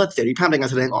มาละเมิดเสรีภาพในการ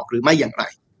แสดงออกหรือไม่อย่างไ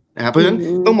รนะครับเพราะฉะนั้น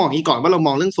ต้องมองอย่างนี้ก่อนว่าเราม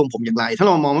องเรื่องทรงผมอย่างไรถ้าเ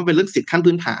รามองว่าเป็นเรื่องสิทธิขั้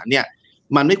นพื้นฐานเนี่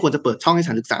ยมันไม่ควรจะเปิดช่องให้ส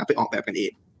ถานศึกษาไปออกแบบกันเ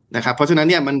องนะครับเพราะฉะนั้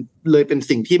นเนี่ยมันเลยเป็น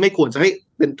สิ่งที่ไม่ควรจะให้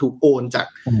เป็นถูกโอนจา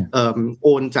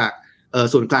ก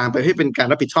ส่วนกลางไปให้เป็นการ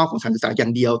รับผิดชอบของสถานศึกษาอย่า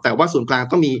งเดียวแต่ว่าส่วนกลาง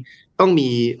ต้องมี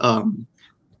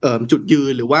จุดยื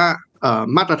นหรือว่า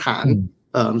มาตรฐาน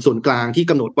ส่วนกลางที่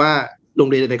กำหนดว่าโรง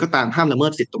เรียนใดๆก็ตามห้ามละเมิ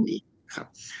ดสิทธิตรงนี้ครับ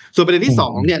ส่วนประเด็นที่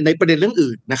2เนี่ยในประเด็นเรื่อง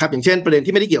อื่นนะครับอย่างเช่นประเด็น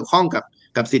ที่ไม่ได้เกี่ยวข้อง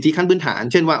กับสิทธิขั้นพื้นฐาน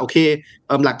เช่นว่าโอเค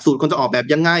หลักสูตรควรจะออกแบบ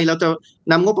ยังไงเราจะ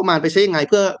นำงบประมาณไปใช้ยังไง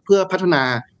เพื่อพัฒนา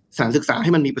สถานศึกษาใ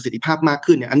ห้มันมีประสิทธิภาพมาก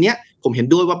ขึ้นเนี่ยอันเนี้ยผมเห็น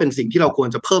ด้วยว่าเป็นสิ่งที่เราควร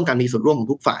จะเพิ่มการมีส่วนร่วมของ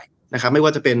ทุกฝ่ายนะครับไม่ว่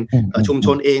าจะเป็นชุมช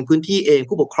นเองพื้นที่เอง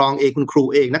ผู้ปกครองเองคุณครู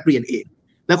เองนักเรียนเอง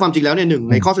และความจริงแล้วเนี่ยหนึ่ง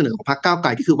ในข้อเสนอของพรรคก้าวไกล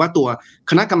ก็คือว่าตัว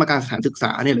คณะกรรมการสถานศึกษ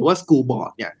าเนี่ยหรือว่า School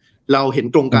Board เนี่ยเราเห็น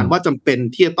ตรงกันว่าจำเป็น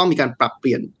ที่จะต้องมีการปรับเป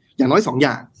ลี่ยนอย่างน้อย2อ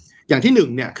ย่างที่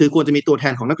1เนี่ยคือควรจะมีตัวแท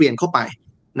นของนักเรียนเข้าไป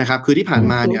นะครับคือที่ผ่าน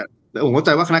มาเนี่ยผมเข้าใจ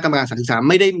ว่าคณะกรรมการสถานศึกษา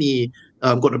ไม่ได้มี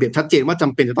กฎระเบียบชัดเจนว่าจ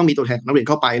ำเป็นจะต้องมีตัวแทนของนักเรียน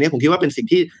เข้าไปเนี่ยผมคิดว่าเป็นสิ่ง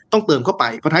ที่ต้องเติมเข้าไป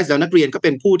เพราะท้ายสุดแล้วนักเรียนก็เ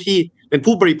ป็น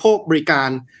ผู้บริโภคบริการ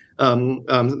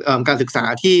การศึกษา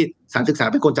ที่สถานศึกษา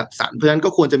เป็นคนจัดสรรเพราะฉะนั้นก็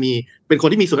ควรจะมีเป็นคน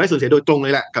ที่มีส่วนได้ส่วนเสียโดยตรงเล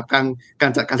ยแหละกับกา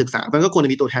รจัดการศึกษาเพราะฉะนั้นก็ควรจ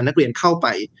ะมีตัวแทนนักเรียนเข้าไป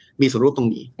มีส่วนร่วมตรง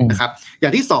นี้นะครับอย่า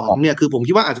งที่2เนี่ยคือผม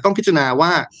คิดว่าอาจจะต้องพิจารณาว่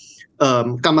า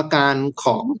กรรมการข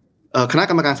องคณะ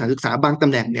กรรมการสถานศึกษาบางตำ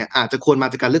แหน่งเนี่ยอาจจะควรมา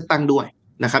จากการเลือกตั้งด้วย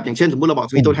นะครับอย่างเช่นสมมุติเราบอก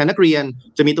จะมีตัวแทนนักเรียน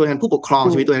จะมีตัวแทนผู้ปกครอง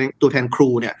จะมีตัวแทนครู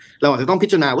เนี่ยเราอาจจะต้องพิ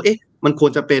จารณาว่ามันคว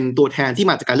รจะเป็นตัวแทนที่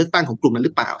มาจากการเลือกตั้งของกลุ่มนั้นห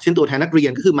รือเปล่าเช่นตัวแทนนักเรีย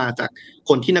นก็คือมาจาก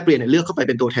คนที่นักเรียนเนี่ยเลือกเข้าไปเ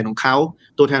ป็นตัวแทนของเขา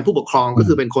ตัวแทนผู้ปกครองก็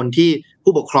คือเป็นคนที่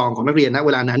ผู้ปกครองของนักเรียนณเว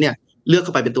ลานั้นเนี่ยเลือกเ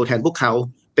ข้าไปเป็นตัวแทนพวกเขา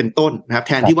เป็นต้นนะครับแ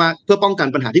ทนที่ว่าเพื่อป้องกัน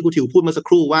ปัญหาที่ครูทิวพูดเมื่อสักค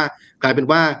รู่ว่ากลายเป็น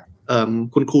ว่า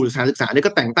คุณครูสถานศึกษาเนี่ย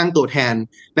ก็แต่งตั้งตัวแทน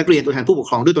นักเรียนตัวแทนผู้ปก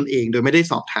ครองด้วยตนเองโดยไม่ได้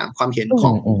สอบถามความเห็นข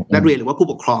องนักเรียนหรือว่าผู้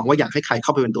ปกครองว่าอยากให้ใครเข้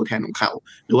าไปเป็นตัวแทนของเขา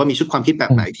หรือว่ามีชุดความคิดแบ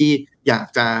บไหนที่อยาก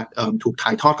จะถูกถ่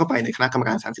ายทอดเข้าไปในคณะกรรมก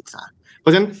ารสถานศึกษาเพรา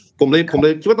ะฉะนั้นผมเลย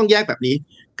คิดว่าต้องแยกแบบนี้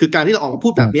คือการที่เราออกมาพู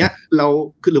ดแบบนี้เรา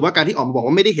หรือว่าการที่ออกมาบอก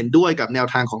ว่าไม่ได้เห็นด้วยกับแนว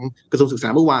ทางของกระทรวงศึกษา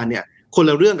เมื่อวานเนี่ยคน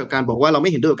ละเรื่องกับการบอกว่าเราไม่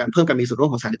เห็นด้วยกับการเพิ่มการมีส่วนร่ว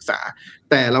มของสถานศึกษา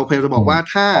แต่เราพยายามจะบอกว่า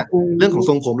ถ้าเรื่องของท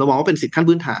รงผมเรามองว่าเป็นสิทธิขั้น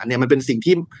พื้นฐานเนี่ยมันเป็นสิ่ง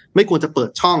ที่ไม่ควรจะเปิด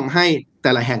ช่องให้แ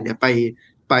ต่ละแห่งเนี่ยไ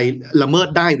ปละเมิด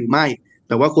ได้หรือไม่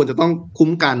แต่ว่าควรจะต้องคุ้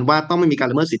มกันว่าต้องไม่มีการ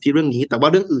ละเมิดสิทธิเรื่องนี้แต่ว่า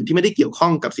เรื่องอื่นที่ไม่ได้เกี่ยวข้อ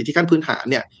งกับสิทธิขั้นพื้นฐาน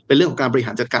เนี่ยเป็นเรื่องของการบริห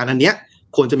ารจัดการอันเนี้ย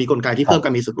ควรจะมีกลไกที่เพิ่มกา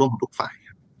รมีส่วนร่วมของทุกฝ่าย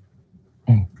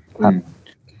ครับ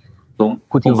ผม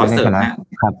ขอเสริมนะ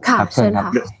ครับเชิญค่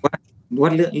ะว่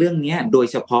าเรื่องนี้โดย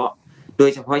เฉพา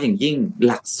ะอย่างยิ่ง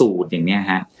หลักสูตรอย่างเนี้ย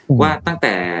ฮะว่าตั้งแ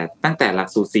ต่หลัก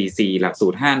สูตร44หลักสู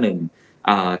ตร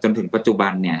51จนถึงปัจจุบั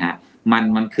นเนี่ยฮะ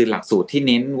มันคือหลักสูตรที่เ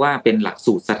น้นว่าเป็นหลัก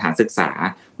สูตรสถานศึกษา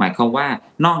หมายความว่า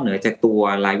นอกเหนือจากตัว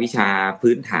รายวิชา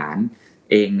พื้นฐาน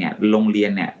เองเนี่ยโรงเรีย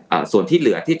นเนี่ยส่วนที่เห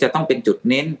ลือที่จะต้องเป็นจุด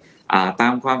เน้นตา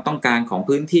มความต้องการของ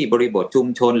พื้นที่บริบทชุม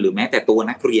ชนหรือแม้แต่ตัว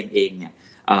นักเรียนเองเนี่ย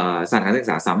สถานศึก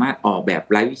ษาสามารถออกแบบ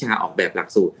รายวิชาออกแบบหลัก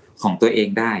สูตรของตัวเอง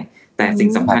ได้แต่สิ่ง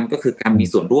สำคัญก็คือการมี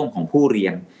ส่วนร่วมของผู้เรีย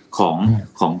นข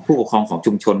องผู้ปกครองของ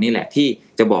ชุมชนนี่แหละที่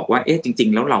จะบอกว่าจริง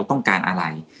ๆแล้วเราต้องการอะไร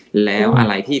แล้วอะ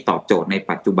ไรที่ตอบโจทย์ใน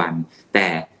ปัจจุบันแต่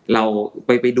เรา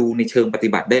ไปดูในเชิงปฏิ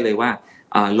บัติได้เลยว่า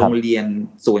โรงเรียน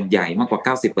ส่วนใหญ่มากกว่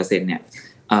า 90% เนี่ย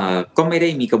ก็ไม่ได้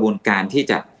มีกระบวนการที่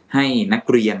จะให้นัก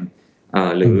เรียน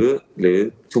หรือ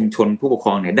ชุมชนผู้ปกคร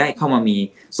องเนี่ยได้เข้ามามี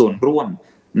ส่วนร่วม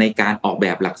ในการออกแบ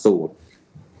บหลักสูตร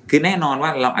คือแน่นอนว่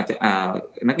าเราอาจจะ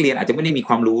นักเรียนอาจจะไม่ได้มีค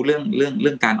วามรู้เ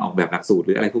รื่องการออกแบบหลักสูตรห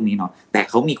รืออะไรพวกนี้เนาะแต่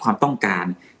เขามีความต้องการ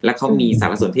และเขามีสา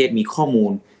รสนเทศมีข้อมู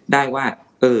ลได้ว่า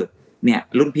เนี่ย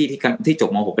รุ่นพี่ที่จบ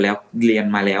ม.6 ไปแล้วเรียน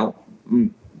มาแล้ว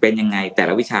เป็นยังไงแต่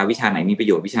ละวิชาไหนมีประโ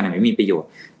ยชน์วิชาไหนไม่มีประโยชน์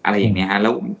อะไรอย่างเงี้ยฮะแล้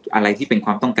วอะไรที่เป็นค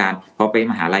วามต้องการพอไป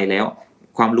มหาลัยแล้ว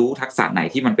ความรู้ทักษะไหน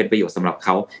ที่มันเป็นประโยชน์สำหรับเข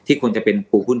าที่ควรจะเป็น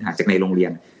ปูพื้นฐานจากในโรงเรีย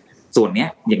นส่วนเนี้ย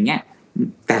อย่างเงี้ย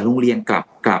แต่โรงเรียนก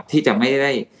ลับที่จะไม่ไ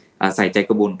ด้ใส่ใจ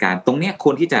กระบวนการตรงเนี้ยค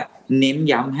วรที่จะเน้น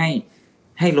ย้ำ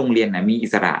ให้โรงเรียนน่ะมีอิ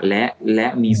สระและ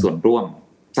มีส่วนร่วม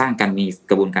สร้างการมี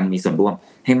กระบวนการมีส่วนร่วม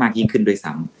ให้มากยิ่งขึ้นด้วย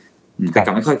ซ้ำแต่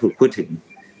ก็ไม่ค่อยถูกพูดถึง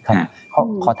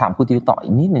ขอถามครูทิวต่ออี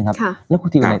กนิดนึงครับแล้วครู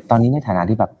ทิวตอนนี้ในฐานะ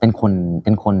ที่แบบเป็นค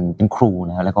รู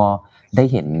นะครับแล้วก็ได้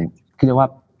เห็นคือเรียกว่า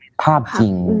ภาพจริ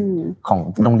งของ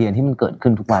โรงเรียนที่มันเกิดขึ้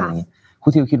นทุกวันนี้ครู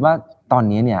ทิวคิดว่าตอน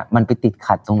นี้เนี่ยมันไปติด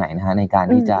ขัดตรงไหนนะฮะในการ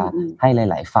ที่จะให้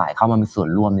หลายๆฝ่ายเข้ามามีส่วน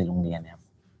ร่วมในโรงเรียนนะครับ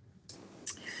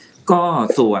ก็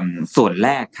ส่วนแร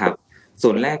กครับส่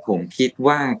วนแรกผมคิด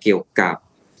ว่าเกี่ยวกับ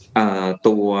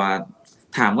ตัว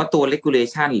ถามว่าตัว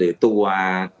regulation หรือตัว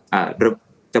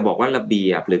จะบอกว่าระเบี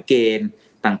ยบหรือเกณฑ์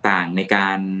ต่างๆในกา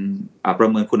รประ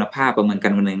เมินคุณภาพประเมินกา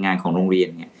รดำเนินงานของโรงเรียน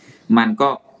เนี่ยมันก็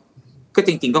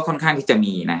จริงๆก็ค่อนข้างที่จะ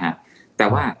มีนะฮะแต่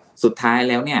ว่าสุดท้าย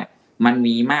แล้วเนี่ยมัน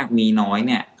มีมากมีน้อยเ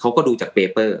นี่ยเขาก็ดูจากเป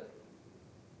เปอร์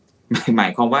หมา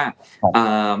ยความว่า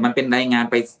มันเป็นรายงาน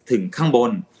ไปถึงข้างบ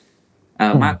น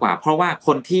มากกว่าเพราะว่าค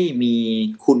นที่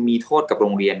มีโทษกับโร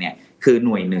งเรียนเนี่ยคือห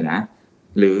น่วยเหนือ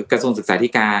หรือกระทรวงศึกษาธิ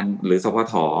การหรือสพ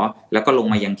ทแล้วก็ลง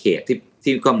มายังเขตที่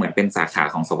ที่ก็เหมือนเป็นสาขา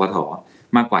ของสพท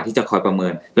มากกว่าที่จะคอยประเมิ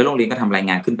นแล้วโรงเรียนก็ทำราย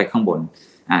งานขึ้นไปข้างบน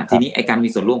ทีนี้ไอ้การมี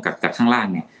ส่วนร่วมกับข้างล่าง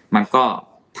เนี่ยมันก็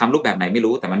ทำรูปแบบไหนไม่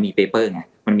รู้แต่มันมีเปเปอร์ไง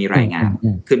มันมีรายงาน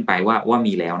ขึ้นไปว่า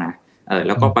มีแล้วนะแ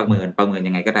ล้วก็ประเมิน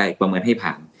ยังไงก็ได้ประเมินให้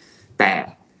ผ่านแ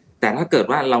ต่ถ้าเกิด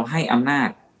ว่าเราให้อำนาจ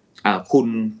คุณ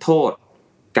โทษ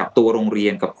กับตัวโรงเรีย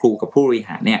นกับครูกับผู้บริห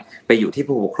ารเนี่ยไปอยู่ที่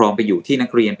ผู้ปกครองไปอยู่ที่นั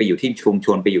กเรียนไปอยู่ที่ชุมช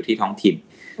นไปอยู่ที่ท้องถิ่น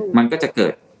มันก็จะเกิ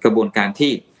ดกระบวนการ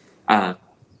ที่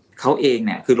เขาเองเ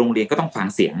นี่ยคือโรงเรียนก็ต้องฟัง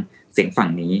เสียงฝั่ง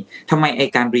นี้ทำไมไอ้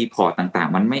การรีพอร์ตต่าง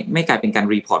ๆมันไม่กลายเป็นการ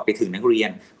รีพอร์ตไปถึงนักเรียน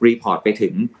รีพอร์ตไปถึ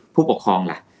งผู้ปกครอง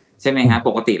ล่ะใช่ไหมฮะป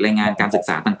กติรายงานการศึก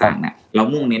ษาต่างๆเนี่ยเรา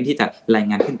มุ่งเน้นที่จะราย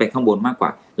งานขึ้นไปข้างบนมากกว่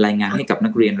ารายงานให้กับนั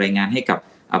กเรียนรายงานให้กับ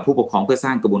ผู้ปกครองเพื่อส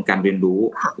ร้างกระบวนการเรียนรู้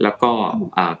แล้วก็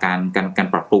การ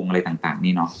ปรับปรุงอะไรต่างๆ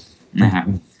นี่เนาะนะฮะ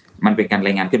มันเป็นการร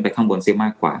ายงานขึ้นไปข้างบนเสียม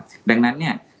ากกว่าดังนั้นเนี่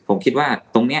ยผมคิดว่า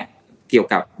ตรงเนี้ยเกี่ยว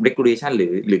กับ regulation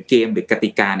หรือเกมหรือก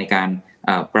ติกาในการ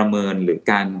ประเมินหรือ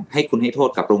การให้คุณให้โทษ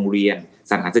กับโรงเรียน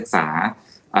สถานศึกษา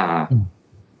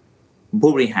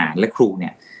ผู้บริหารและครูเนี่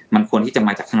ยมันควรที่จะม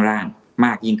าจากข้างล่างม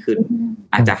ากยิ่งขึ้น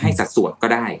อาจจะให้สัดส่วนก็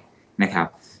ได้นะครับ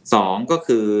2ก็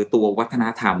คือตัววัฒน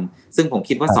ธรรมซึ่งผม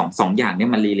คิดว่าสองอย่างนี้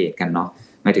มันรีเลทกันเนาะ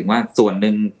หมายถึงว่าส่วนนึ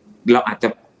งเราอาจจะ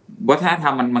วัฒนธร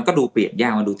รมมันก็ดูเปลี่ยนยา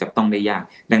กมันดูจับต้องได้ยาก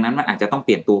ดังนั้นมันอาจจะต้องเป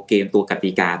ลี่ยนตัวเกมตัวก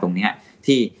ติกาตรงเนี้ย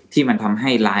ที่มันทำให้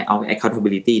line of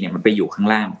accountability เนี่ยมันไปอยู่ข้าง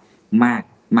ล่างม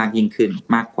ากยิ่งขึ้น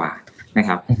มากกว่านะค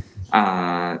รับ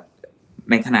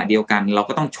ในขณะเดียวกันเรา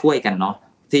ก็ต้องช่วยกันเนาะ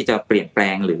ที่จะเปลี่ยนแปล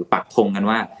งหรือปักธงกัน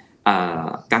ว่า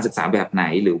การศึกษาแบบไหน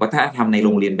หรือวัฒนธรรมในโร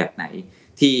งเรียนแบบไหน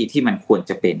ที่มันควร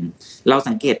จะเป็นเรา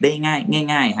สังเกตได้ง่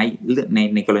ายให้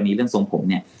ในกรณีเรื่องทรงผม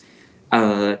เนี่ย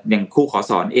อย่างครูขอ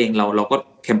สอนเองเราก็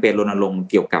แคมเปญรณรงค์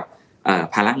เกี่ยวกับ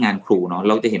ภาระงานครูเนาะเ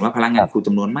ราจะเห็นว่าภาระงานครูจ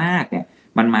ำนวนมากเนี่ย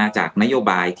มันมาจากนโย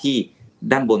บายที่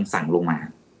ด้านบนสั่งลงมา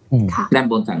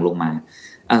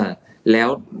แล้ว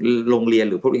โรงเรียน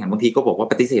หรือผู้บริหารบางทีก็บอกว่า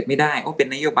ปฏิเสธไม่ได้เป็น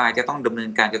นโยบายจะต้องดำเนิ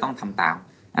นการจะต้องทำตาม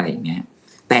อะไรอย่างเงี้ย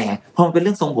แต่พอมันเป็นเ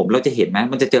รื่องทรงผมเราจะเห็นไหม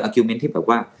มันจะเจอ argument ที่แบบ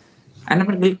ว่าอันนั้น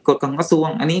มันเป็นกฎของกระทรวง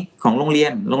อันนี้ของโรงเรีย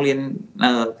น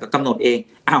กำหนดเอง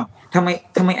อ้าวทำ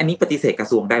ไมอันนี้ปฏิเสธกระ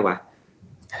ทรวงได้วะ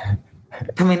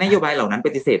ทำไมนโยบายเหล่านั้นป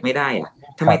ฏิเสธไม่ได้อะ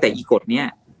ทำไมแต่อีกฎเนี้ย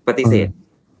ปฏิเ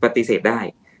สธได้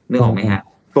นึกออกไหมฮะ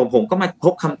ผมก็มาพ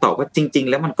บคำตอบว่าจริงๆ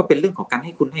แล้วมันก็เป็นเรื่องของการใ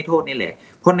ห้คุณให้โทษนี่แหละ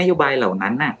เพราะนโยบายเหล่า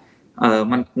นั้นน่ะ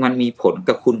มันมีผล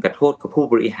กับคุณกับโทษกับผู้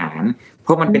บริหารเพร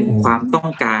าะมันเป็นความต้อง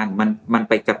การมัน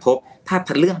ไปกระทบถ้า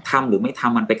เรื่องทำหรือไม่ท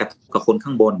ำมันไปกระทบกับคนข้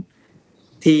างบน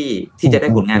ที่จะได้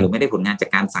ผลงานหรือไม่ได้ผลงานจาก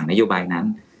การสั่งนโยบายนั้น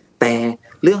แต่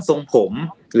เรื่องทรงผม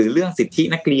หรือเรื่องสิทธิ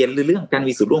นักเรียนหรือเรื่องการ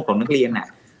มีส่วนร่วมของนักเรียนน่ะ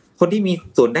คนที่มี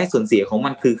ส่วนได้ส่วนเสียของมั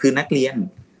นคือนักเรียน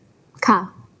ค่ะ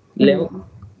แล้ว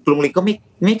โรงเรียนก็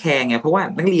ไม่แคร์ไงเพราะว่า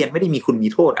นักเรียนไม่ได้มีคุณมี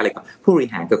โทษอะไรกับผู้บริ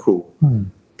หารกับครู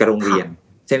กับโรงเรียน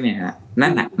ใช่ไหมฮะนั่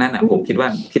นน่ะผมคิดว่า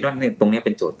ตรงนี้เ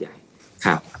ป็นโจทย์ใหญ่ค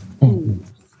รับ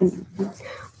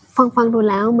ฟังดู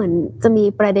แล้วเหมือนจะมี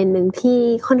ประเด็นหนึ่งที่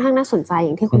ค่อนข้างน่าสนใจอ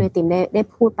ย่างที่คุณไอติมได้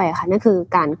พูดไปค่ะนั่นคือ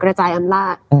การกระจายอำ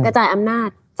นาจ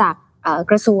จาก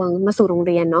กระทรวงมาสู่โรง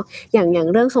เรียนเนาะอย่าง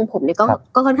เรื่องทรงผมเนี่ย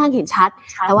ก็ค่อนข้างเห็นชัด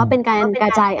แต่ว่าเป็นการกร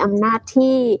ะจายอำนาจ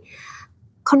ที่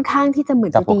ค่อนข้างที่จะเหมือ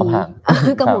นจะดี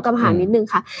กับหัวกับหางนิดนึง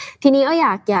ค่ะทีนี้ก็อย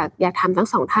ากถามทั้ง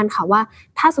สองท่านค่ะว่า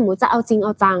ถ้าสมมุติจะเอาจริงเอ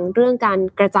าจังเรื่องการ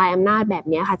กระจายอำนาจแบบ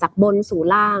นี้ค่ะจากบนสู่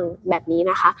ล่างแบบนี้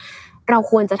นะคะเรา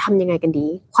ควรจะทำยังไงกันดี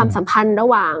ความสัมพันธ์ระ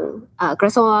หว่างกร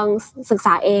ะทรวงศึกษ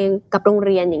าเองกับโรงเ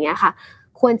รียนอย่างเงี้ยค่ะ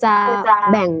ควรจะ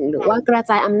แบ่งหรือว่ากระ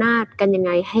จายอำนาจกันยังไ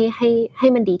งให้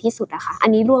มันดีที่สุดอะค่ะอัน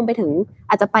นี้รวมไปถึง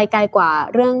อาจจะไปไกลกว่า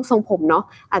เรื่องทรงผมเนาะ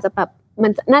อาจจะแบบมั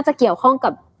นน่าจะเกี่ยวข้องกั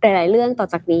บหลายๆเรื่องต่อ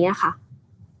จากนี้อะค่ะ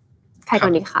ใครก่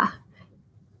อนดีคะ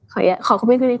ขอคุณ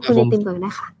ไอติมก่อนน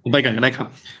ะคะผมไปกันก็ได้ครับ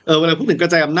เวลาพูดถึงกร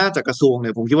ะจายอำนาจจากกระทรวงเ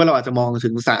นี่ยผมคิดว่าเราอาจจะมองถึ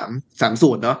งสามส่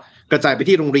วนเนาะกระจายไป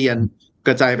ที่โรงเรียนก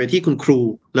ระจายไปที่คุณครู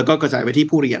แล้วก็กระจายไปที่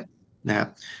ผู้เรียนนะครับ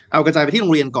เอากระจายไปที่โร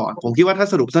งเรียนก่อนผมคิดว่าถ้า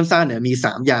สรุปสั้นๆเนี่ยมี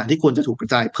3อย่างที่ควรจะถูกกร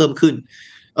ะจายเพิ่มขึ้น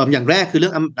อย่างแรกคือเรื่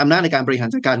องอำนาจในการบริหาร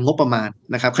จัดการงบประมาณ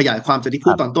นะครับขยายความจากที่พู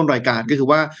ดตอนต้นรายการก็คือ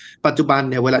ว่าปัจจุบัน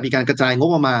เนี่ยเวลามีการกระจายงบ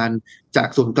ประมาณจาก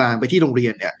ส่วนกลางไปที่โรงเรีย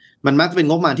นเนี่ยมันมักจะเป็น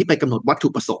งบประมาณที่ไปกำหนดวัตถุ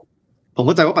ประสงค์ผมเ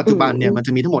ข้าใจว่าปัจจุบันเนี่ยมันจ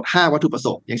ะมีทั้งหมด5วัตถุประส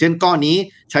งค์อย่างเช่นก้อนนี้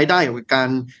ใช้ได้กับการ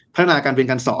พัฒนาการเรียน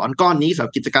การสอนก้อนนี้สำหรั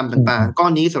บกิจกรรมต่างๆก้อ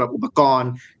นนี้สำหรับอุปกรณ์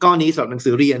ก้อนนี้สำหรับหนังสื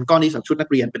อเรียนก้อนนี้สำหรับชุดนัก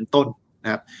เรียนเป็นต้นน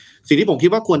ะครับสิ่งที่ผมคิด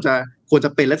ว่าควรจะ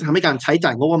เป็นและจะทำให้การใช้จ่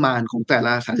ายงบประมาณของแต่ล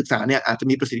ะสถานศึกษาเนี่ยอาจจะ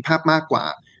มีประสิทธิภาพมากกว่า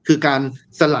คือการ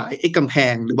สลายไอ้กำแพ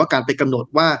งหรือว่าการไปกำหนด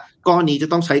ว่าก้อนนี้จะ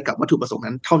ต้องใช้กับวัตถุประสงค์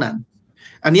นั้นเท่านั้น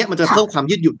อันนี้มันจะเพิ่มความ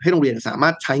ยืดหยุ่นให้โรงเรียนสามา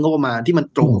รถใช้งบประมาณที่มัน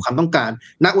ตรงกับความต้องการ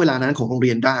ณเวลานั้นของโรงเ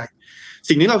รียนได้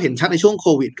สิ่งนี้เราเห็นชัดในช่วงโค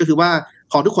วิดก็คือว่า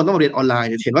พอทุกคนต้องมาเรียนออนไลน์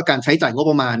เห็นว่าการใช้จ่ายงบ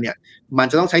ประมาณเนี่ยมัน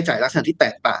จะต้องใช้จ่ายลักษณะที่แต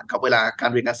กต่างกับเวลาการ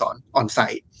เรียนการสอนออนไซ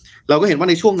ต์ เราก็เห็นว่า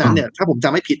ในช่วงนั้นเนี่ยถ้าผม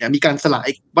จำไม่ผิดเนี่ยมีการสล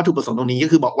ายวัตถุประสงค์ตรงนี้ก็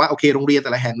คือบอกว่าโอเคโรงเรียนแต่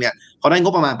ละแห่งเนี่ยพอได้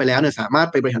งบประมาณไปแล้วเนี่ยสามาร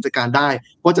ถไปบริหารจัดการได้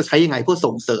ว่าจะใช้ยังไงเพื่อ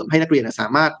ส่งเสริมให้นักเรียนสาม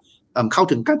ารถเข้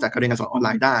าถึงการจัดการเรียนการสอนออนไ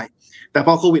ลน์ได้แต่พ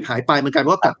อโควิดหายไปมันกลายเป็น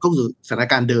ว่ากลับเข้าสู่สถาน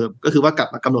การณ์เดิมก็คือว่าก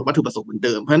ลับมากำหนดวัตถุประสงค์เหมือน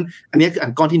เดิมเพราะฉะนั้นอันนี้คือ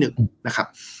อันก้อนที่1นะครับ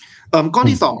ก้อน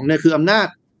ที่2เนี่ยคืออำนา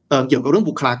จเกี่ยวกับเรื่อง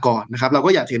บุคลากรนะครับเรา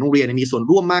ก็อยากเห็นโรงเรียนมีส่วน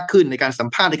ร่วมมากขึ้นในการสั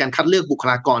มภาษณ์ในการคัดเลือกบุค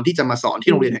ลากรที่จะมาสอน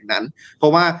ที่โรงเรียนแห่งนั้นเพร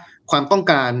าะว่าความต้อ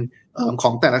งการ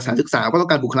ของแต่ละสถานศึกษาก็ต้อ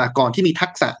งการบุคลากรที่มี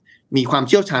ทักษะมีความเ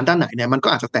ชี่ยวชาญด้านไหนเนี่ยมั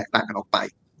นก็อาจจะแตกต่างกันออกไ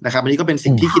ปนะครับอันนี้ก็เป็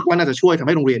นสิ่งที่คิดว่าน่าจะช่วยท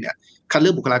ำให้โรงเรียนเนี่ยคัดเลือ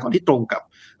กบุคลากรที่ตรงกั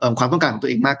บความต้องการของตัว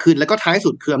เองมากขึ้นแล้วก็ท้ายสุ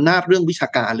ดคืออำนาจเรื่องวิช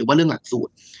าการหรือว่าเรื่องหลักสูต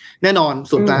รแน่นอ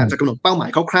นส่วนกลางจะกำหนดเป้าหม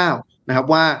ายคร่าวๆนะครับ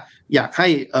ว่าอยากให้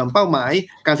เป้าหมาย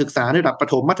การศึกษาในระดับประ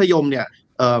ถมมัธยมเนี่ย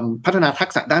พัฒน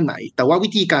าทักษะด้านไหนแต่ว่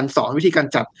าวิธีการสอนวิธีการ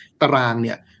จัดตาราง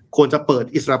เนี่ยควรจะ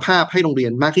เปิดอิสรภาพให้โรงเรี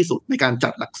ยนมากที่สุดในการจั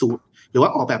ดหลักสูตรหรือว่า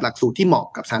ออกแบบหลักสูตรที่เหม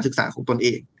าะกับสถานศึกษาของตนเ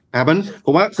องนะครับเพราะฉะนั้นผ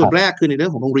มว่าส่วนแรกคือในเรื่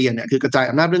องของโรงเรียนเนี่ยคือกระจา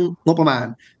ยอำนาจเรื่องงบประม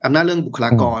าณอำนาจเรื่องบุคลา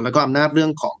กรแล้วก็อำนาจเ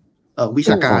รื่องของวิ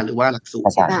ชาการหรือว่าหลักสูตร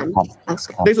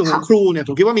ในส่วนของครูเนี่ยผ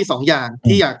มคิดว่ามี2อย่า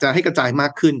งที่อยากจะให้กระจายม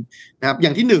ากขึ้นนะครับ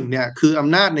อย่างที่1เนี่ยคือ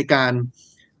อำนาจใ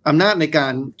นก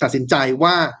ารตัดสินใจ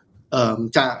ว่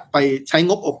าจะไปใช้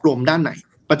งบอบรมด้านไห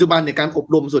นปัจจุบันในการอบ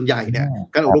รมส่วนใหญ่เนี่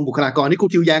ยการอบรมบุคลากรที่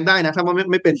ครูทิวแย้งได้นะถ้าว่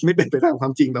าไม่เป็นไปตามค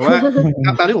วามจริงแต่ว่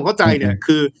าตามที่ผมเข้าใจเนี่ย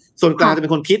คือส่วนกลางจะเป็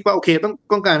นคนคิดว่าโอเ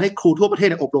คต้องการให้ครูทั่วประเ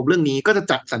ทศอบรมเรื่องนี้ก็จ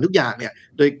ะจัดสรรทุกอย่างเนี่ย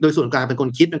โดยส่วนกลางเป็นค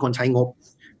นคิดเป็นคนใช้ง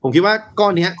บผมคิดว่าก้อ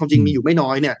นนี้ความจริงมีอยู่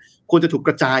ไม่น้อยเนี่ยควรจะถูก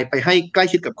กระจายไปให้ใ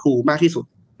กล้ชิดกับครูมากที่สุ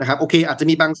ดนะครับโอเคอาจจะ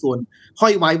มีบางส่วนห้อ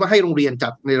ยไว้ว่าให้โรงเรียนจั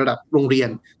ดในระดับโรงเรี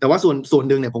ยนแต่ว่าส่วน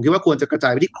หนึ่งเนี่ยผมคิดว่าควรจะกระ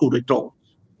จายไปที่ครูโดยตร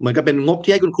งเหมือนกับเป็นงบ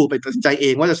ที่ให้คุณครูไปตัดสินใจ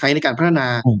เองว่าจะใช้ในการพัฒน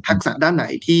าทักษะด้านไห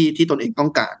นที่ตนเอ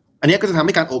งต้องการอันนี้ก็จะทำ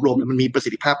ให้การอบรมมันมีประสิ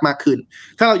ทธิภาพมากขึ้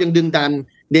นถ้าเรายังดึงดัน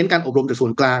เน้นการอบรมแต่ส่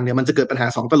วนกลางเนี่ยมันจะเกิดปัญหา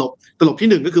2ตลบที่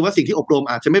1ก็คือว่าสิ่งที่อบร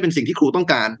มอาจจะไม่เป็นสิ่งที่ครูต้อ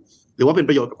งการหรือว่าเป็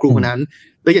นประโยชน์กับครูคนนั้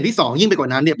นและอย่างที่2ยิ่งไปกว่า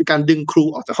นั้นเนี่ยเป็นการดึงค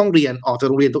รูออกจากห้องเรียนออกจา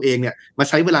กโรงเรียนตัวเองเนี่ยมา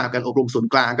ใช้เวลาการอบรมส่วน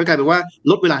กลางก็กลายเป็นว่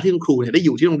าลดเวลาที่คุณครูเนี่ยได้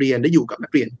อยู่ที่โรงเรียนได้อยู่กั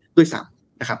บนักเรียนด้ว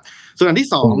ยซ้ำนะครับส่วนอันที่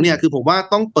2เนี่ยคือผมว่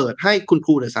าต้องเปิดให้คุณค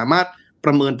รูเนี่ยสามารถป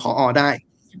ระเมินผอ.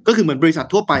ได้ก็คือเหมือนบริษัท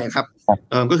ทั่วไปครับ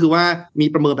ก็คือว่ามี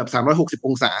ประเมินแบบ360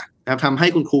องศานะครับทำ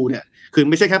ให้คุณครูเนี่ยคื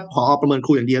อไม่ใช่แค่ผอ.ประเมินค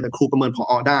รูอย่างเดียวแต่ครูประเมินผ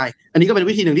อ.ได้อันนี้ก็เป็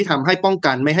นวิธีหนึ่งที่ทำให้ป้อง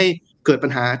กันไม่ให้เกิดปัญ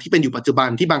หาที่เป็นอยู่ปัจจุบั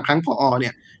นที่บางครั้งผอ.เนี่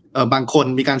ยบาง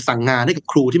คนมีการสั่งงานให้กับ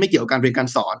ครูที่ไม่เกี่ยวกับการเรียนกา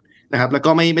รสอนนะครับแล้ว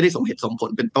ก็ไม่ได้สมเหตุสม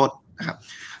ผลเป็นต้นนะครั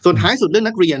บส่วนท้ายสุดเรื่อง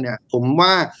นักเรียนเนี่ยผ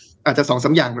มว่าอาจจะ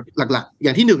 2-3 อย่างหลักๆ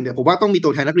อย่างที่1เนี่ยผมว่าต้องมีตั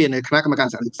วแทนนักเรียนในคณะกรรมการ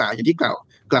สถานศึกษาอย่างที่ก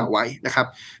ล่าวไว้นะครั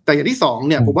บแต่อย่างที่2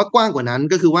เนี่ยผมว่ากว้างกว่านั้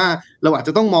นก็คือว่าเราอาจจ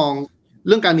ะต้องมอง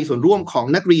เรื่องการมีส่วนร่วมข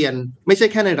องนักเรียนไม่ใช่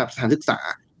แค่ในระดับสถานศึกษ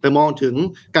าแต่มอ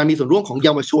งถึงการมีส่วนร่วมของเย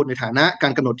าวชนในฐานะ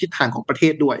การกำหนดทิศทางของประเท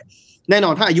ศด้วยแน่นอ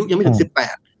นถ้าอายุยังไม่ถึง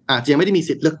18อาจจะยังไม่ได้มี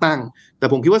สิทธิ์เลือกตั้งแต่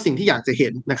ผมคิดว่าสิ่งที่อยากจะเห็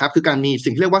นนะครับคือการมีสิ่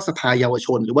งที่เรียกว่าสภาเยาวช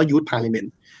นหรือว่า Youth Parliament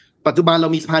ปัจจุบันเร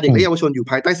ามีสภาเด็กและเยาวชนอ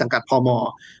ยู่ภายใต้สังกัดพม.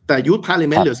แต่ Youth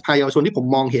Parliament หรือสภาเยาวชนที่ผม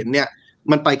มองเห็นเนี่ย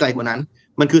มันไปไกลกว่านั้น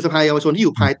มันคือสภาเยาวชนที่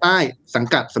อยู่ภายใต้สั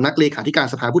งกัดสำนักเลขาธิการ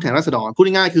สภาผู้แทนราษฎรพู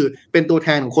ดง่ายๆคือเป็นตัวแท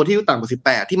นของคนที่อายุต่ำกว่า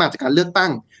18ที่มาจากการเลือก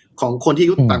ตั้งของคนที่อา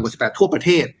ยุต่ำกว่า18ทั่วประเ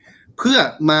ทศเพื่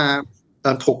อม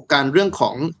าถกกันเรื่อง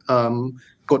ขอ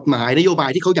งกฎหมายนโยบา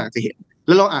ยที่เขาอยากจะเห็นแ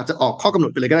ล้วเราอาจจะออกข้อกำห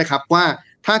นดไปเลยก็ได้ครับว่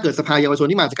าถ้าเกิดสภาเยาวช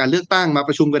นที่มาจากการเลือกตั้งม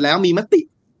าประชุมกันแล้วมี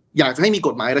มติอยากจะให้มี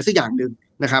กฎหมายอะไรสักอย่างนึ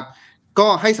งนะครั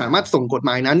บก็ให้สามารถส่งกฎห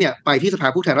มายนั้นเนี่ยไปที่ส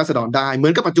ภาผู้แทนราษฎรได้เห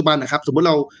มือนกับปัจจุบันนะครับสมมติ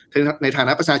เราในฐาน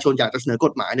ะประชาชนอยากจะเสนอ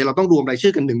กฎหมายเนี่ยเราต้องรวมราย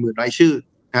ชื่อกัน 10,000 รายชื่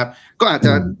อนะครับก็อาจ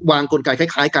จะวางกลไกค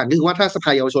ล้ายๆกันก็คือว่าถ้าส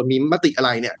ภาเยาวชนมีมติอะไ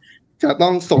รเนี่ยจะต้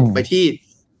องส่งไปที่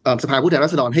สภาผู้แทนร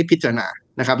าษฎรให้พิจารณา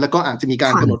นะครับแล้วก็อาจจะมีก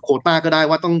ารกำหนดโควต้าก็ได้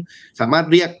ว่าต้องสามาร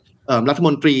ถเรียกรัฐม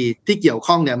นตรีที่เกี่ย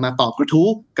วข้องเนี่ยมาตอบกระ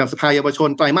ทู้กับสภาเยาวช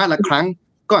นไตรมาสละครั้ง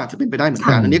ก็อาจจะเป็นไปได้เหมือน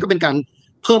กันอันนี้ก็เป็นการ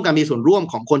เพิ่มการมีส่วนร่วม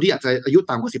ของคนที่อาจจะอ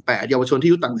ายุต่ำกว่า18เยาวชน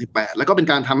ที่อายุต่ำกว่า18แล้วก็เป็น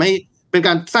การทำให้เป็น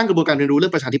การสร้างกระบวนการเรียนรู้เ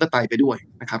รื่องประชาธิปไตยไปด้วย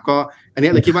นะครับก็อันนี้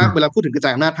เลยคิดว่าเวลาพูดถึงกระ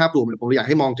จายอำนาจภาพรวมผมอยาก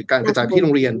ให้มองถึงการกระจายไปที่โ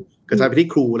รงเรียนกระจายไปที่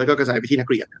ครูแล้วก็กระจายไปที่นั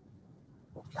กเรียน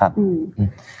ครับ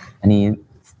อันนี้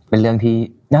เป็นเรื่อง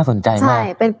ที่น่าสนใจมากใ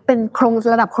ช่เป็นโครง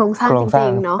ระดับโครงสร้าง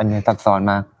จริงๆเนาะเป็นซับซ้อน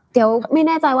มากเดี๋ยวไม่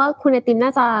แน่ใจว่าคุณไอติมน่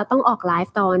าจะต้องออกไล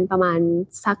ฟ์ตอนประมา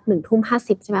ณสัก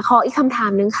 19:50 ใช่ไหมขออีกคำถ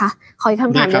ามนึงค่ะขออีกค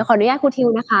ำถามเดี๋ยวขออนุญาต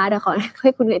ครูทิวนะคะเดี๋ยวขอ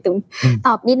ให้คุณไอติมต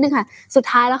อบนิดนึงค่ะสุด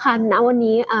ท้ายแล้วค่ะณวั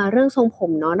นนี้เรื่องทรงผ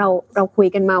มเนาะเราคุ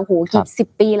ยกันมาโหกี่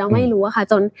10 ปีแล้วไม่รู้อะค่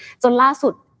ะจนล่าสุ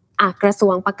ดกระทร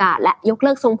วงประกาศและยกเ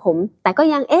ลิกทรงผม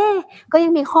แต่ก็ยังก็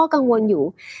ยังมีข้อกังวลอ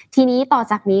ยู่ทีนี้ต่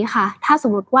อจากนี้ค่ะถ้าส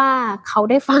มมติว่าเขา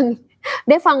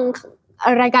ได้ฟัง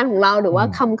รายการของเราหรือว่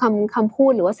าค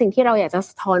ำพูดหรือว่าสิ่งที่เราอยากจ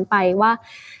ะสะท้อนไปว่า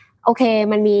โอเค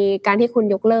มันมีการที่คุณ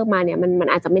ยกเลิกมาเนี่ยมัน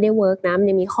อาจจะไม่ได้เวิร์กนะมัน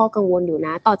ยังมีข้อกังวลอยู่น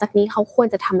ะต่อจากนี้เขาควร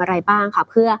จะทำอะไรบ้างค่ะ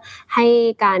เพื่อให้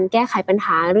การแก้ไขปัญห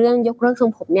าเรื่องยกเลิกทร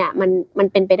งผมเนี่ยมัน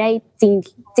เป็นไปได้จ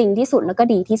ริงที่สุดแล้วก็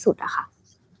ดีที่สุดอะค่ะ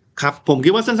ครับผมคิ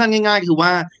ดว่าสั้นๆง่ายๆคือว่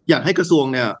าอยากให้กระทรวง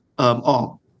เนี่ยออก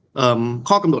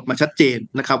ข้อกำหนดมาชัดเจน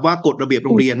นะครับว่ากฎระเบียบโร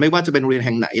งเรียนไม่ว่าจะเป็นโรงเรียนแ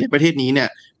ห่งไหนในประเทศนี้เนี่ย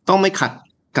ต้องไม่ขัด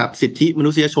กับสิทธิม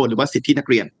นุษยชนหรือว่าสิทธินัก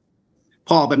เรียน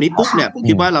พอแบบนี้ปุ๊บเนี่ยผม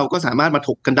คิดว่าเราก็สามารถมาถ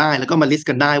กกันได้แล้วก็มาลิสต์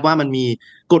กันได้ว่ามันมี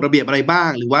กฎระเบียบอะไรบ้าง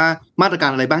หรือว่ามาตรการ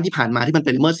อะไรบ้างที่ผ่านมาที่มันเ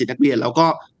ป็นละเมิดสิทธินักเรียนแล้วก็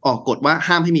ออกกฎว่า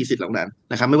ห้ามให้มีสิทธิ์เหล่านั้น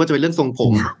นะครับไม่ว่าจะเป็นเรื่องทรงผ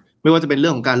มไม่ว่าจะเป็นเรื่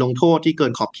องของการลงโทษที่เกิ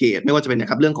นขอบเขตไม่ว่าจะเป็นนะ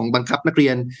ครับเรื่องของบังคับนักเรี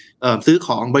ยนซื้อข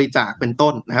องบริจาคเป็น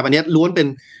ต้นนะครับอันนี้ล้วนเป็น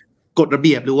กฎระเ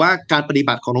บียบหรือว่าการปฏิ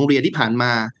บัติของโรงเรียนที่ผ่านม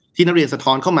าที่นักเรียนสะท้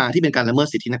อนเข้ามาที่เป็นการละเมิด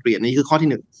สิทธินักเรียนนี่คือข้อที่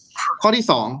1ข้อที่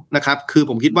2นะครับคือ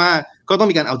ผมคิดว่าก็ต้อง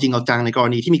มีการเอาจริงเอาจังในกร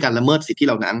ณีที่มีการละเมิดสิทธิเ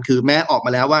หล่านั้นคือแม้ออกม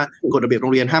าแล้วว่ากฎระเบียบโร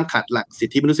งเรียนห้ามขัดหลักสิท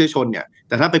ธิมนุษยชนเนี่ยแ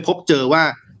ต่ถ้าไปพบเจอว่า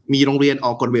มีโรงเรียนอ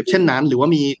อกกฎระเบียบเช่นนั้นหรือว่า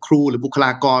มีครูหรือบุคล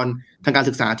ากรทางการ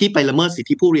ศึกษาที่ไปละเมิดสิท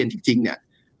ธิผู้เรียนจริงๆเนี่ย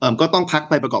ก็ต้องพัก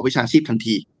ไปประกอบวิชาชีพทัน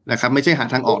ทีนะครับไม่ใช่หา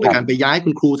ทางออกในการไปย้ายคุ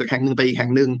ณครูจากแห่งนึงไปอีกแห่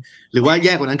งนึงหรือว่าแ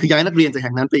ย่กว่านั้นคือย้ายนักเรียนจากแ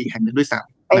ห่งนั้นไปอีกแห่งนึงด้วยซ้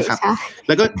ำนะครับแ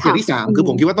ล้วก็อย่างที่3คือผ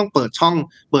มคิดว่าต้องเปิด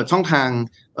ช่องทาง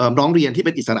ร้องเรียนที่เ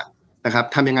ป็นอิสระนะครับ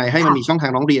ทำยังไงให้มันมีช่องทา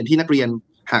งร้องเรียนที่นักเรียน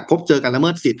หากพบเจอการละเมิ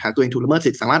ดสิทธิ์หากตัวเองถูกละเมิด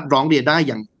สิทธิ์สามารถร้องเรียนได้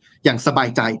อย่างสบาย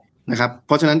ใจนะครับเ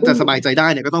พราะฉะนั้นจะสบายใจได้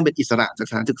เนี่ยก็ต้องเป็นอิสระจาก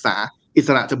สถานศึกษาอิส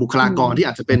ระจากบุคลากรที่อ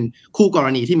าจจะเป็นคู่กร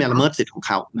ณีที่มาละเมิดสิทธิ์ของเ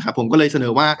ขานะครับผมก็เลยเสน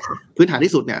อว่าพื้นฐาน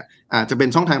ที่สุดเนี่ยอาจจะเป็น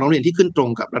ช่องทางร้องเรียนที่ขึ้นตรง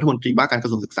กับรัฐมนตรีว่าการกร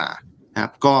ะทรวงศึกษานะครั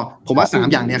บก็ผมว่า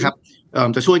3อย่างนี้ครับ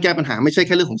จะช่วยแก้ปัญหาไม่ใช่แ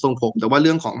ค่เรื่องของทรงผมแต่ว่าเ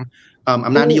รื่องของอ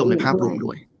ำนาจนิยมในภาพรวมด้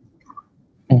วย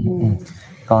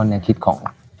ก็แนวคิดของ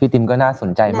พี่ติมก็น่าส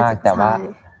นใจมากแต่ว่า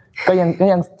ก็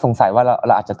ยังสงสัยว่าเ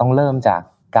ราอาจจะต้องเริ่มจาก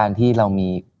การที่เรามี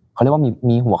เขาเรียกว่า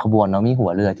มีหัวขบวนเนาะมีหัว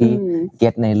เรือที่เก็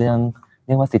ตในเรื่องเ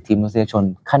รียกว่าสิทธิมนุษยชน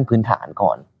ขั้นพื้นฐานก่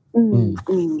อน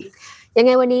ยังไ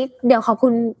งวันนี้เดี๋ยวขอบคุ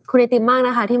ณคุณไอติมมากน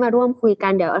ะคะที่มาร่วมคุยกั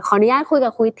นเดี๋ยวขออนุญาตคุยกั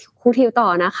บครูทิวต่อ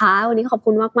นะคะวันนี้ขอบ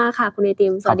คุณมากๆค่ะคุณไอติ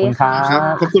มสวัสดีค่ะ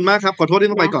ขอบคุณมากครับขอโทษที่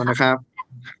ต้องไปก่อนนะครับ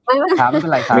ไม่เป็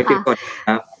นไรครับไม่ติดกฎค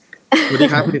รับสวัสดี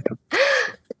ครับคุณทิว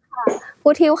ค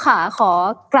รูทิวค่ะขอ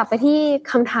กลับไปที่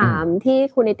คำถามที่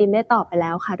คุณไอติมได้ตอบไปแ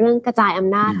ล้วค่ะเรื่องกระจายอ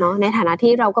ำนาจเนาะในฐานะ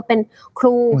ที่เราก็เป็นค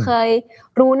รูเคย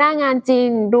รู้หน้างานจริง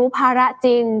รู้ภาระจ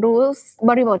ริงรู้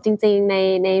บริบทจริงๆ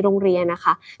ในโรงเรียนนะค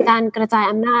ะการกระจาย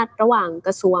อำนาจระหว่างก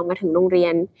ระทรวงมาถึงโรงเรีย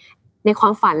นในควา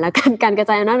มฝันและการกระ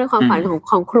จายอำนาจในความฝัน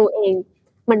ของครูเอง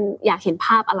มันอยากเห็นภ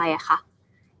าพอะไรอะคะ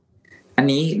อัน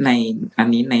นี้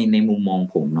ในมุมมอง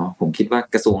ผมเนาะผมคิดว่า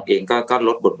กระทรวงเองก็ล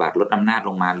ดบทบาทลดอำนาจล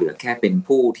งมาเหลือแค่เป็น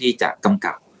ผู้ที่จะกำ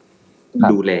กับ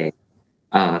ดู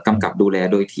แล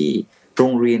โดยที่โร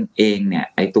งเรียนเองเนี่ย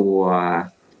ไอตัว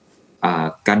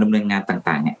การดำเนินงาน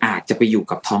ต่างๆเนี่ยอาจจะไปอยู่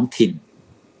กับท้องถิ่น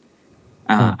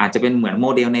อาจจะเป็นเหมือนโม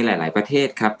เดลในหลายๆประเทศ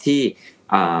ครับที่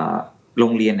โร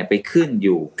งเรียนเนี่ยไปขึ้นอ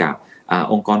ยู่กับ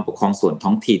องค์กรปกครองส่วนท้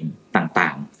องถิ่นต่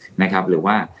างๆนะครับหรือ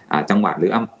ว่าจังหวัดห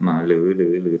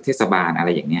รือเทศบาลอะไร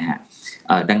อย่างเงี้ยฮะ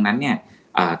ดังนั้นเนี่ย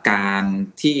การ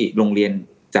ที่โรงเรียน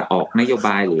จะออกนโยบ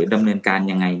ายหรือดำเนินการ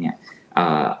ยังไงเนี่ย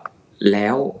แล้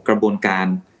วกระบวนการ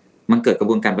มันเกิดกระ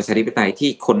บวนการประชาธิปไตยที่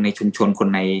คนในชุมชนคน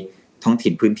ในท้อง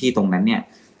ถิ่นพื้นที่ตรงนั้นเนี่ย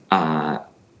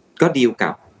ก็ดีล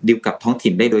กับท้อง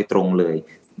ถิ่นได้โดยตรงเลย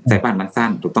สายป่านมันสั้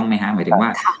นถูกต้องไหมฮะหมายถึงว่า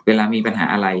เวลามีปัญหา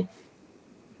อะไร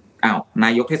น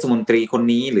ายกเทศมนตรีคน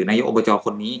นี้หรือนายกอบจค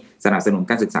นนี้สนับสนุน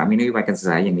การศึกษามีนโยบายการศึก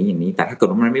ษาอย่างนี้แต่ถ้าเกิด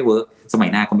ว่ามันไม่เวิร์กสมัย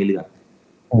หน้าก็ไม่เลือก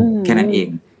แค่นั้นเอง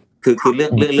คือเรื่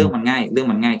องมันง่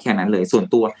ายแค่นั้นเลยส่วน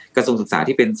ตัวกระทรวงศึกษา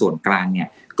ที่เป็นส่วนกลางเนี่ย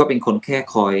ก็เป็นคนแค่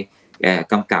คอย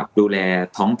กำกับดูแล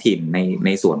ท้องถิ่นใน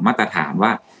ส่วนมาตรฐานว่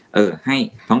าให้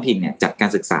ท้องถิ่นเนี่ยจัดการ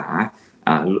ศึกษา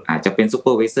อาจจะเป็นซูเป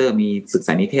อร์วิเซอร์มีศึกษ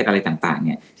านิเทศอะไรต่างๆเ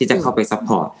นี่ยที่จะเข้าไปซัพพ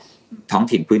อร์ตท้อง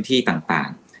ถิ่นพื้นที่ต่าง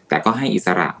ๆแต่ก็ให้อิส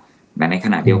ระแต่ในข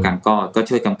ณะเดียวกันก็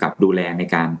ช่วยกำกับดูแลใน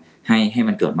การให้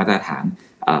มันเกิดมาตรฐาน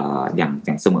อ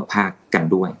ย่างเสมอภาคกัน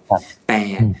ด้วย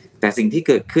แต่สิ่งที่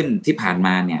เกิดขึ้นที่ผ่านม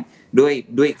าเนี่ย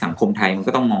ด้วยสังคมไทยมัน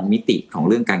ก็ต้องมองมิติของ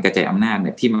เรื่องการกระจายอำนาจเ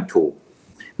นี่ยที่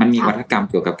มันมีวัฒกรรม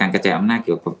เกี่ยวกับการกระจายอำนาจเ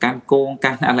กี่ยวกับการโกงก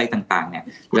ารอะไรต่างๆเนี่ย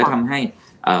และทำให้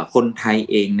คนไทย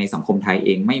เองในสังคมไทยเอ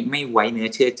งไม่ไว้เนื้อ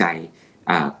เชื่อใจ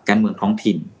การเมืองท้อง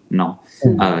ถิ่นเนาะ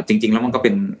จริงๆแล้วมันก็เ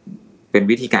ป็น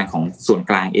วิธีการของส่วน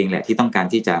กลางเองแหละที่ต้องการ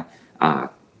ที่จะ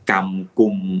กำกุ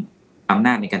มอำน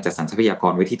าจในการจัดสรรทรัพยาก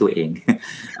รไว้ที่ตัวเอง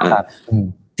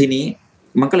ทีนี้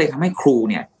มันก็เลยทำให้ครู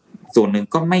เนี่ยส่วนหนึ่ง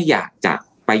ก็ไม่อยากจะ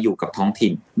ไปอยู่กับท้อง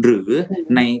ถิ่นหรือ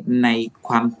ในค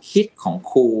วามคิดของ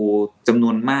ครูจำน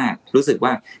วนมากรู้สึกว่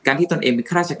าการที่ตนเองเป็น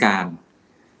ข้าราชการ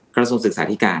กระทรวงศึกษา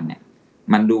ธิการเนี่ย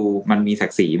มันมีศั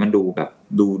กดิ์ศรีมันดูแบบ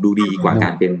ดูดีกว่ากา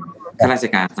รเป็นข้าราช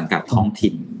การสังกัดท้อง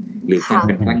ถิ่นหรือการเ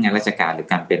ป็นพนักงานราชการหรือ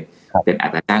การเป็นอั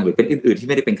ตราจ้างหรือเป็นอื่นๆที่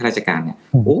ไม่ได้เป็นข้าราชการเนี่ย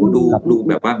โอ้ดู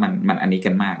แบบว่ามันอันนี้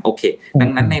กันมากโอเคดั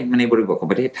งนั้นในบริบทของ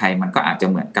ประเทศไทยมันก็อาจจะ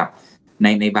เหมือนกับ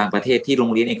ในบางประเทศที่โร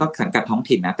งเรียนเองก็สังกัดท้อง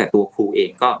ถิ่นนะแต่ตัวครูเอง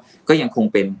ก็ยังคง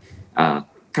เป็น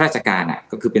ข้าราชการอ่ะ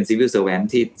ก็คือเป็น civil servant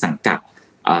ที่สังกัด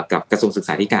กับกระทรวงศึกษ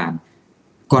าธิการ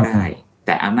ก็ได้แ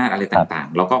ต่อำนาจอะไรต่าง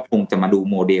ๆเราก็คงจะมาดู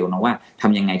โมเดลนะว่าท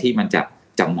ำยังไงที่มัน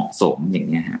จะเหมาะสมอย่าง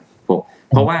นี้ฮะ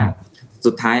เพราะว่า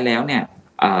สุดท้ายแล้วเนี่ย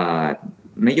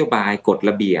นโยบายกฎ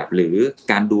ระเบียบหรือ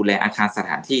การดูแลอาคารสถ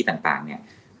านที่ต่างๆเนี่ย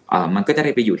มันก็จะไ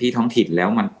ด้ไปอยู่ที่ท้องถิ่นแล้ว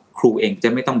มันครูเองจะ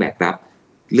ไม่ต้องแบกรับ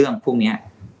เรื่องพวกนี้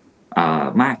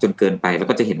มากจนเกินไปแล้ว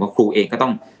ก็จะเห็นว่าครูเองก็ต้อ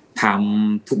งท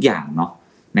ำทุกอย่างเนาะ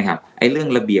นะครับไอ้เรื่อง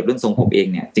ระเบียบเรื่องทรงผมเอง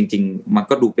เนี่ยจริงๆมัน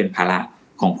ก็ดูเป็นภาระ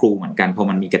ของครูเหมือนกันเพราะ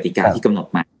มันมีกติกาที่กำหนด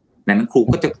มาดังนั้นครู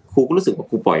ก็รู้สึกว่า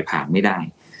ครูปล่อยผ่านไม่ได้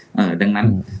ดังนั้น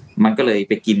มันก็เลย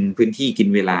ไปกินพื้นที่กิน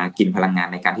เวลากินพลังงาน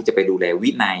ในการที่จะไปดูแลวิ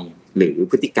นัยหรือ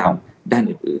พฤติกรรมด้าน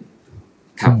อื่น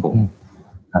ๆครับผม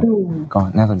ก็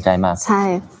น่าสนใจมากใช่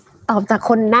ตอบจาก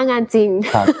คนหน้างานจริง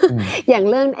อย่าง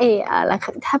เรื่อง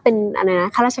ถ้าเป็นอะไรนะ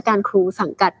ข้าราชการครูสั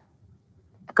งกัด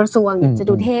กระทรวงจะ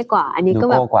ดูเท่กว่าอันนี้ก็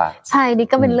แบบใช่นี่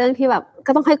ก็เป็นเรื่องที่แบบ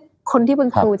ก็ต้องให้คนที่เป็น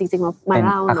ครูจริงๆมาเ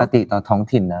ล่าเป็นอคติต่อท้อง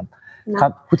ถิ่นนะครั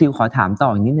บครูทิวขอถามต่อ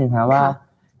อีกนิดนึงครับว่า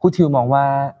ครูทิวมองว่า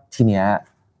ทีเนี้ย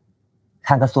ท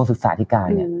างกระทรวงศึกษาธิการ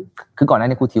เนี่ยคือก่อนหน้า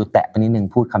นี้ครูทิวแตะไปนิดนึง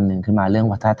พูดคำนึงขึ้นมาเรื่อง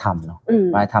วัฒนธรรมเนาะ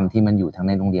วัฒนธรรมที่มันอยู่ทั้งใ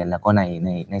นโรงเรียนแล้วก็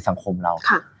ในสังคมเรา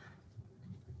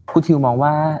ครูทิวมองว่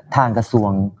าทางกระทรวง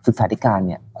ศึกษาธิการเ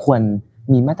นี่ยควร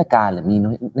มีมาตรการหรือมี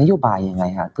นโยบายยังไง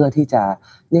ฮะเพื่อที่จะ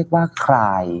เรียกว่าคล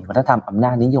ายวัฒนธรรมอำน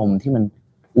าจนิยมที่มัน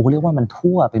เรียกว่ามัน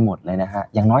ทั่วไปหมดเลยนะฮะ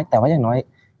อย่างน้อย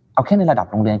เอาแค่ในระดับ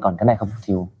โรงเรียนก่อนก็ได้ครับครู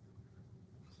ทิว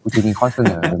มีข้อเสน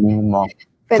อมีมุมมอง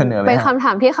เสนอเป็นคำถ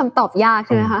ามที่คำตอบยากใ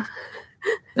ช่ไหมคะ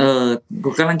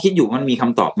กำลังคิดอยู่มันมีค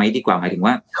ำตอบไหมดีกว่าหมายถึง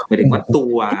ว่าตั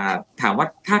วถามว่า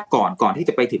ถ้าก่อนที่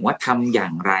จะไปถึงว่าทำอย่า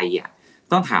งไรอ่ะ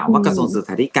ต้องถามว่ากระทรวงศึกษ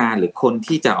าธิการหรือคน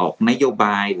ที่จะออกนโยบ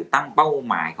ายหรือตั้งเป้า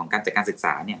หมายของการจัดการศึกษ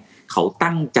าเนี่ยเขา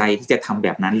ตั้งใจที่จะทำแบ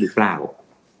บนั้นหรือเปล่า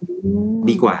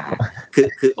ดีกว่า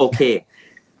คือโอเ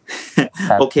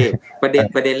คประ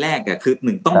เด็นแรกอ่ะคือ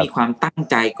1ต้องมีความตั้ง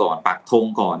ใจก่อนปักธง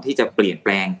ก่อนที่จะเปลี่ยนแป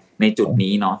ลงในจุด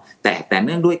นี้เนาะแต่เ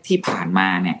นื่องด้วยที่ผ่านมา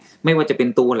เนี่ยไม่ว่าจะเป็น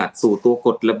ตัวหลักสูตรตัวก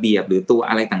ฎระเบียบหรือตัว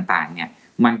อะไรต่างๆเนี่ย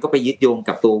มันก็ไปยึดโยง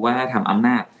กับตัววัฒนธรรมอำน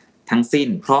าจทั้งสิ้น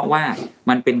เพราะว่า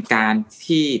มันเป็นการ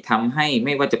ที่ทำให้ไ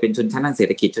ม่ว่าจะเป็นชนชั้นทางเศรษ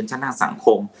ฐกิจชนชั้นทางสังค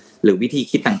มหรือวิธี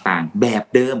คิดต่างๆแบบ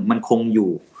เดิมมันคงอ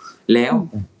ยู่แล้ว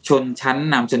ชน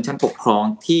ชั้นปกครอง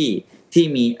ที่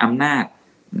มีอำนาจ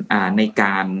ในก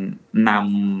ารน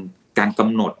ำการก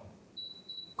ำหนด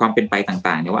ความเป็นไป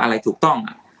ต่างๆเนี่ยว่าอะไรถูกต้อง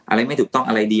อะไรไม่ถูกต้อง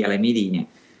อะไรดีอะไรไม่ดีเนี่ย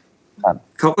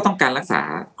เขาก็ต้องการรักษา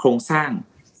โครงสร้าง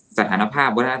สถานภาพ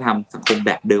วัฒนธรรมสังคมแ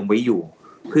บบเดิมไว้อยู่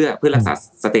เพื่อรักษา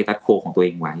สเตตัสโคของตัวเอ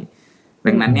งไว้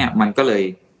ดังนั้นเนี่ยมันก็เลย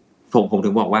ผมถึ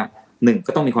งบอกว่า1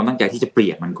ก็ต้องมีความตั้งใจที่จะเปลี่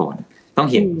ยนมันก่อนต้อง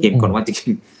เห็นก่อนว่าจริ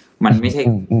งๆมันไม่ใช่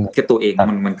แค่ตัวเอง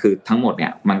มันคือทั้งหมดเนี่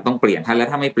ยมันต้องเปลี่ยน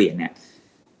ถ้าไม่เปลี่ยนเนี่ย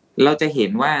เราจะเห็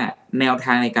นว่าแนวท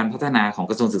างในการพัฒนาของ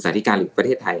กระทรวงศึกษาธิการหรือประเ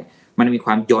ทศไทยมันมีค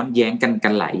วามย้อนแย้งกั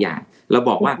นหลายอย่างเรา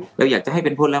บอกว่าเราอยากจะให้เ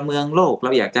ป็นพลเมืองโลกเร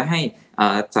าอยากจะให้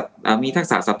มีทัก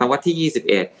ษะศตวรรษที่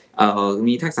21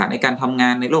มีทักษะในการทำงา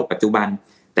นในโลกปัจจุบัน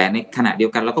แต่ในขณะเดีย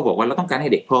วกันเราก็บอกว่าเราต้องการให้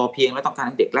เด็กพอเพียงเราต้องการใ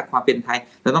ห้เด็กรักความเป็นไทย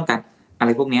เราต้องการอะไร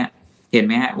พวกนี้เห็นไ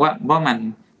หมฮะว่า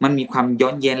มันมีความย้อ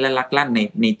นแย้งและลักลั่น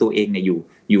ในตัวเองเนี่ย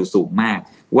อยู่สูงมาก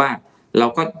ว่าเรา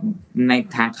ก็ใน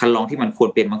ทางคันลองที่มันควร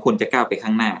เป็นมันควรจะก้าวไปข้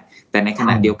างหน้าแต่ในข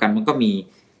ณะเดียวกันมันก็มี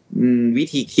วิ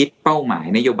ธีคิดเป้าหมาย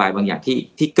นโยบายบางอย่าง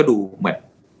ที่ก็ดูเหมือน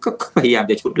ก็พยายาม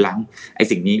จะฉุดรั้งไอ้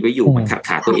สิ่งนี้ไว้อยู่มันขัดข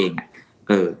าตัวเองอ่ะ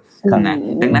นะ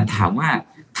ดังนั้นถามว่า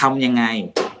ทำยังไง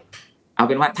เอาเ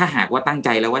ป็นว่าถ้าหากว่าตั้งใจ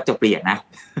แล้วว่าจะเปลี่ยนนะ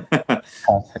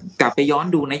กลับไปย้อน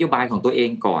ดูนโยบายของตัวเอง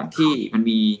ก่อนที่มัน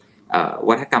มี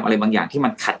วัฒกรรมอะไรบางอย่างที่มั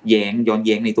นขัดแย้งย้อนแ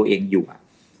ย้งในตัวเองอยู่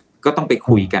ก็ต้องไป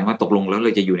คุยกันว่าตกลงแล้วเร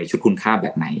าจะอยู่ในชุดคุณค่าแบ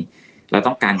บไหนเรา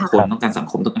ต้องการคนต้องการสัง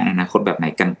คมต้องการอนาคตแบบไหน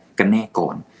กันแน่ก่อ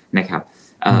นนะครับ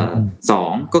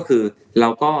2ก็คือเรา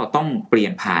ก็ต้องเปลี่ย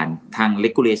นผ่านทาง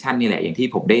regulation นี่แหละอย่างที่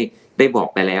ผมได้บอก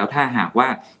ไปแล้วถ้าหากว่า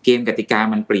เกมกติกา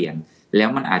มันเปลี่ยนแล้ว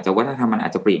มันอาจจะวัฒนธรรมมันอา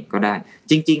จจะเปลี่ยนก็ได้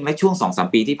จริงๆและช่วง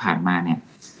 2-3 ปีที่ผ่านมาเนี่ย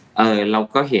เรา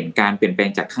ก็เห็นการเปลี่ยนแปลง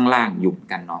จากข้างล่างอยู่เหมือน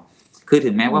กันเนาะคือ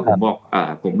ถึงแม้ว่าผมบอก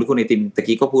ผมหรือคุณไอติมตะ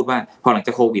กี้ก็พูดว่าพอหลังจ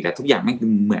ากโควิดทุกอย่างไม่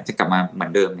เหมือนจะกลับมาเหมือ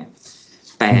นเดิมเนี่ย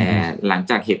แต่หลัง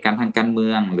จากเหตุการณ์ทางการเมื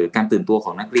องหรือการตื่นตัวข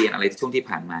องนักเรียนอะไรช่วงที่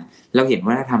ผ่านมาเราเห็น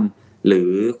วัฒนธรรมหรื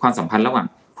อความสัมพันธ์ระหว่าง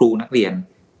ครูนักเรียน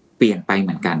เปลี่ยนไปเห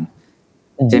มือนกัน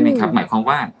ใช่ไหมครับหมายความ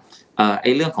ว่าไ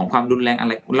อ้เรื่องของความรุนแรงอะไ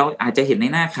รเราอาจจะเห็นใน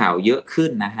หน้าข่าวเยอะขึ้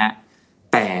นนะฮะ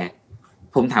แต่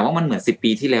ผมถามว่ามันเหมือน10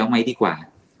ปีที่แล้วไหมดีกว่า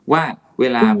ว่าเว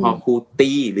ลาพอครู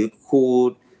ตีหรือครู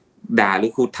ด่าหรื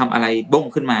อครูทำอะไรบ้ง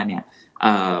ขึ้นมาเนี่ย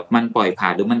มันปล่อยผ่า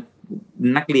นหรือมัน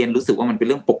นักเรียนรู้สึกว่ามันเป็นเ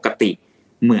รื่องปกติ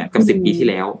เหมือนกับ10ปีที่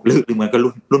แล้วหรือเหมือนกับ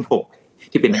รุ่นผม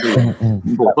ที่เป็นนักเรียน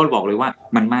ผมก็บอกเลยว่า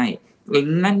มันไม่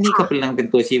นั่นนี่ก็เป็น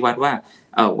ตัวชี้วัดว่า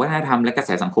วัฒนธรรมและกระแส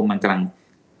สังคมมันกำลัง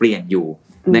เปลี่ยนอยู่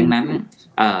ดังนั้น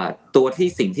ตัวที่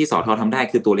สิ่งที่สททำได้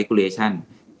คือตัว regulation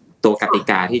ตัวกติ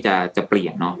กาที่จะเปลี่ย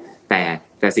นเนาะแ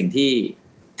ต่สิ่งที่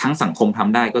ทั้งสังคมท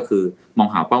ำได้ก็คือมอง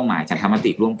หาเป้าหมายฉันทำม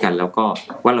ติร่วมกันแล้วก็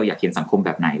ว่าเราอยากเห็นสังคมแบ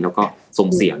บไหนแล้วก็ส่ง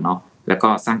เสียงเนาะแล้วก็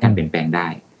สร้างการเปลี่ยนแปลงได้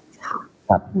ค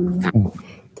รับ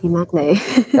ดีมากเลย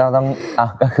เราต้อง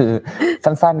ก็คือ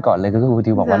สั้นๆก่อนเลยก็คือครู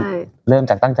ทิวบอกว่าเริ่ม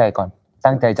จากตั้งใจก่อน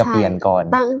ตั้งใจจะเปลี่ยนก่อน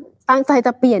ตั้งใจจ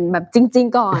ะเปลี่ยนแบบจริง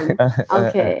ๆก่อนโอ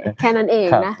เคแค่นั้นเอง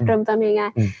นะเริ่มต้นง่า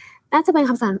ยๆน่าจะเป็น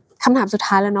คำถามสุด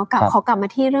ท้ายแล้วเนาะขอกลับมา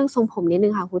ที่เรื่องทรงผมนิดนึ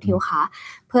งค่ะครูทิวคะ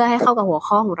เพื่อให้เข้ากับหัว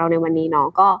ข้อของเราในวันนี้เนาะ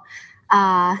ก็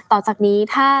ต่อจากนี้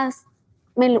ถ้า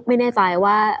ไม่แน่ใจ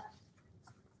ว่า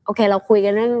โอเคเราคุยกั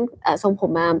นเรื่องทรงผ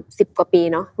มมา10กว่าปี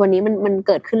เนาะวันนี้มันเ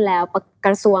กิดขึ้นแล้วก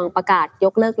ระทรวงประกาศย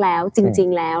กเลิกแล้วจริง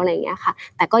ๆแล้วอะไรอย่างเงี้ยค่ะ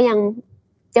แต่ก็ยั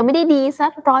งไม่ได้ดีสั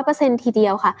ก 100% ทีเดี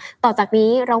ยวค่ะต่อจากนี้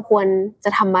เราควรจะ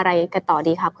ทำอะไรกันต่อ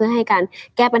ดีคะเพื่อให้การ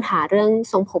แก้ปัญหาเรื่อง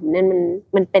ทรงผมนั้น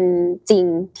มันเป็นจริง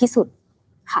ที่สุด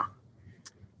ค่ะ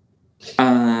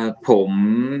ผม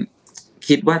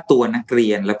คิดว่าตัวนักเรี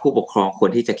ยนและผู้ปกครองควร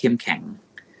ที่จะเข้มแข็ง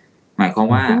หมายความ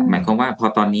ว่าพอ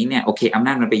ตอนนี้เนี่ยโอเคอำน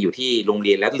าจมันไปอยู่ที่โรงเ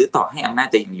รียนแล้วหรือต่อให้อำนาจ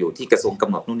จะอยู่ที่กระทรวงกำ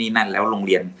หนดนู่นนี่นั่นแล้วโรงเ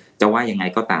รียนจะว่ายังไง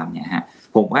ก็ตามเนี่ยฮะ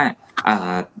ผมว่า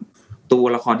ตัว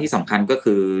ละครที่สำคัญก็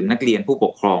คือนักเรียนผู้ป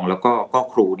กครองแล้วก็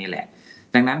ครูนี่แหละ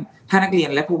ดังนั้นถ้านักเรียน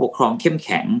และผู้ปกครองเข้มแ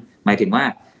ข็งหมายถึงว่า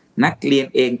นักเรียน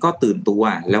เองก็ตื่นตัว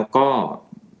แล้วก็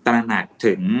ตระหนัก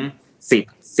ถึง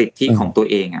สิทธิของตัว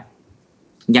เองอ่ะ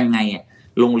ยังไง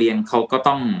โรงเรียนเขาก็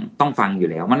ต้องฟังอยู่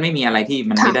แล้วมันไม่มีอะไรที่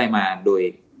มันไม่ได้มาโด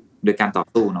ยการต่อ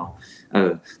สู้เนาะ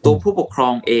ตัวผู้ปกครอ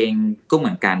งเองก็เห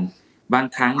มือนกันบาง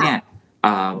ครั้งเนี่ย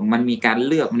มันมีการ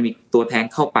เลือกมันมีตัวแทน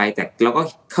เข้าไปแต่เราก็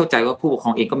เข้าใจว่าผู้ปกคร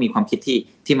องเองก็มีความคิด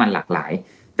ที่มันหลากหลาย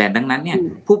แต่ดังนั้นเนี่ย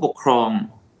ผู้ปกครอง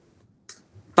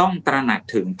ต้องตระหนัก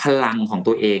ถึงพลังของ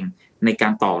ตัวเองในกา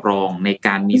รต่อรองในก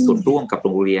ารมีส่วนร่วมกับโร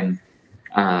งเรียน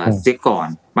เสียก่อน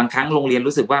บางครั้งโรงเรียน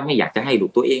รู้สึกว่าไม่อยากจะให้ลู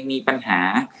กตัวเองมีปัญหา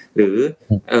หรือ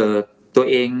ตัว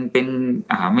เองเป็น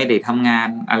ไม่ได้ทำงาน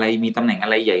อะไรมีตำแหน่งอะ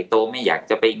ไรใหญ่โตไม่อยาก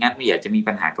จะไปงั้นไม่อยากจะมี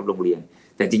ปัญหากับโรงเรียน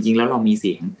แต่จริงๆแล้วเรามีเ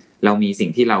สียงเรามีสิ่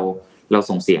งที่เรา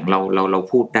ส่งเสียงเรา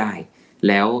พูดได้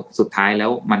แล้วสุดท้ายแล้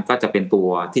วมันก็จะเป็นตัว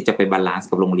ที่จะไปบาลานซ์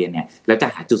กับโรงเรียนเนี่ยแล้วจะ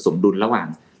หาจุดสมดุลระหว่าง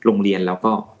โรงเรียนแล้ว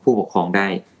ก็ผู้ปกครองได้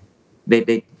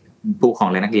ผู้ปกครอง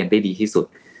และนักเรียนได้ดีที่สุด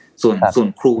ส่วน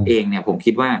ครูเองเนี่ยผม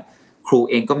คิดว่าครู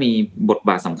เองก็มีบทบ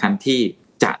าทสำคัญที่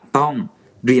จะต้อง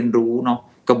เรียนรู้เนาะ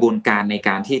กระบวนการในก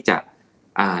ารที่จะ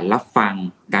รับฟัง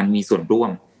การมีส่วนร่วม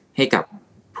ให้กับ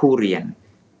ผู้เรียน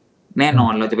แน่นอ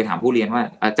นเราจะไปถามผู้เรียนว่า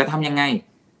จะทำยังไง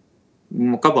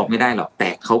ก็บอกไม่ได้หรอกแต่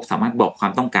เขาสามารถบอกควา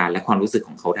มต้องการและความรู้สึกข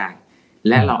องเขาได้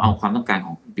และเราเอาความต้องการข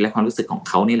องและความรู้สึกของ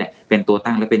เขานี่แหละเป็นตัว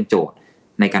ตั้งและเป็นโจทย์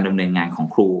ในการดำเนินงานของ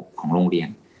ครูของโรงเรียน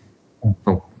ผ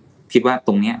มคิดว่าต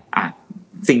รงเนี้ย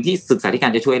สิ่งที่ศึกษาธิกา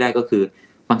รจะช่วยได้ก็คือ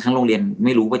บางครั้งโรงเรียนไ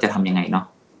ม่รู้ว่าจะทำยังไงเนาะ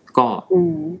ก็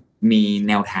มี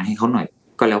แนวทางให้เขาหน่อย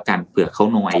ก็แล้วกันเผื่อเขา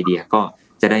โนไอเดียก็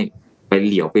จะได้ไปเ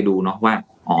หลียวไปดูเนาะว่า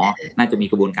น่าจะมี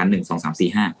กระบวนการ1 2 3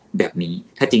 4 5แบบนี้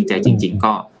ถ้าจริงใจจริงๆ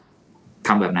ก็ท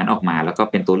ำแบบนั้นออกมาแล้วก็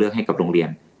เป็นตัวเลือกให้กับโรงเรียน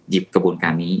หยิบกระบวนกา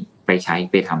รนี้ไปใช้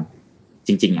ไปทำจ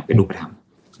ริงๆอย่างเป็นรูปธรรม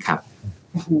ครับ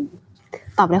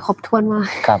ตอบได้ครบถ้วนมาก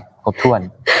ครับครบถ้วน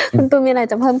คุณตูนมีอะไร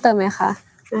จะเพิ่มเติมไหมคะ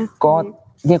ก็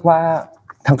เรียกว่า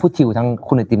ทั้งผู้ทิวทั้ง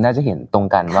คุณไอติมน่าจะเห็นตรง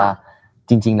กันว่า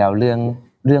จริงๆแล้วเ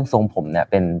รื่องทรงผมเนี่ย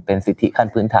เป็นสิทธิขั้น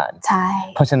พื้นฐานใช่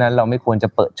เพราะฉะนั้นเราไม่ควรจะ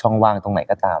เปิดช่องว่างตรงไหน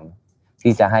ก็ตาม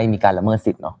ที่จะให้มีการละเมิด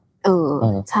สิทธิ์เนาะ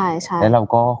ใช่ๆแล้วเรา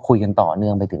ก็คุยกันต่อเนื่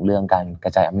องไปถึงเรื่องการกร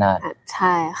ะจายอำนาจใ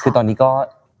ช่ค่ะคือตอนนี้ก็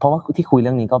เพราะว่าที่คุยเ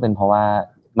รื่องนี้ก็เป็นเพราะว่า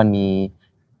มั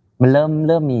นเ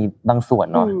ริ่มมีบางส่วน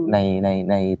เนาะ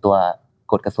ในตัว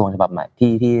กฎกระทรวงฉบับใหม่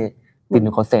ที่ติน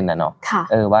เขาเซ็นน่ะเนาะ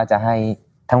ว่าจะให้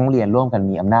ทั้งโรงเรียนร่วมกัน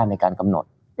มีอำนาจในการกำหนด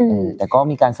แต่ก็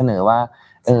มีการเสนอว่า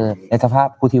ในสภาพ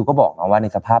ครูทิวก็บอกเนาะว่าใน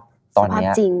สภาพตอนนี้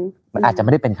มันอาจจะไ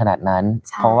ม่ได้เป็นขนาดนั้น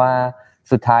เพราะว่า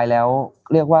สุดท้ายแล้ว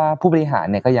เรียกว่าผู้บริหาร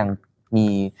เนี่ยก็ยัง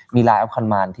มีลายอัพคอน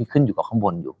มานด์ที่ขึ้นอยู่กับข้างบ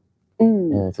นอยู่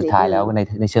สุดท้ายแล้ว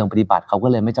ในเชิงปฏิบัติเขาก็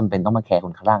เลยไม่จำเป็นต้องมาแคร์ค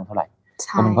นข้างล่างเท่าไหร่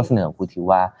ก็มันก็เสนอครูทิว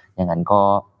ว่าอย่างนั้นก็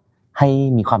ให้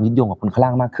มีความยึดโยงกับคนข้างล่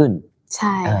างมากขึ้นใ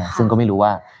ช่ซึ่งก็ไม่รู้ว่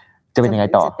าจะเป็นยังไง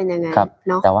ต่อครับ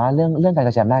แต่ว่าเรื่องการก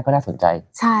ระจายอำนาจก็น่าสนใจ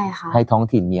ใช่ค่ะให้ท้อง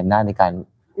ถิ่นมีอำนาจในการ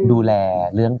ดูแล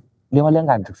เรื่องเรียกว่าเรื่อง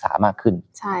การศึกษามากขึ้น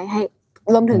ใช่ให้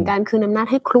รวมถึงการคืนอำนาจ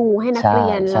ให้ครูให้นักเรี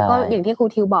ยนแล้วก็อย่างที่ครู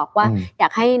ทิวบอกว่าอยา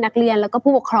กให้นักเรียนแล้วก็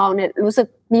ผู้ปกครองเนี่ยรู้สึก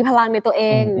มีพลังในตัวเอ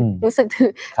งรู้สึก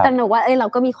ตระหนักว่าเรา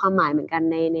ก็มีความหมายเหมือนกัน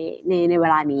ในเว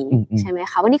ลานี้ใช่ไหม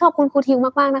คะวันนี้ขอบคุณครูทิว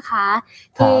มากๆนะคะ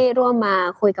ที่ร่วมมา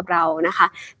คุยกับเรานะคะ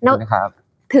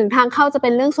ถึงทางเข้าจะเป็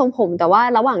นเรื่องทรงผมแต่ว่า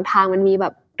ระหว่างทางมันมีแบ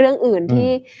บเรื่องอื่นที่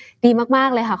ดีมาก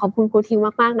ๆเลยค่ะขอบคุณครูทิว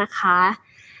มากๆนะคะ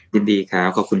ยินดีครับ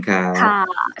ขอบคุณครับ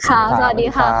ค่ะสวัสดี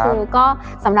ค่ะครูก็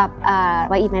สำหรับ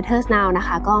Why It Matters Now นะค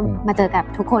ะก็มาเจอกับ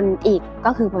ทุกคนอีก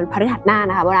ก็คือวันพฤหัสหน้า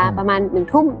นะคะเวลาประมาณ 19:00 น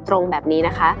ตรงแบบนี้น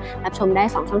ะคะรับชมได้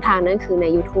2ช่องทางนั่นคือใน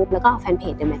YouTube แล้วก็แฟนเพ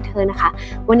จ The Matter นะคะ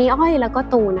วันนี้อ้อยแล้วก็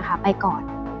ตูนนะคะไปก่อน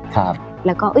ครับแ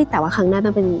ล้วก็แต่ว่าครั้งหน้าต้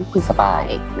องเป็นคุณสปาย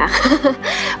นะคะ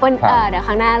เดี๋ยวค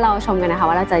รั้งหน้าเราชมกันนะคะ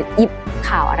ว่าเราจะหยิบ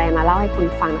ข่าวอะไรมาเล่าให้คุณ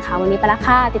ฟังนะคะวันนี้ไปละ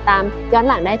ค่ะติดตามย้อน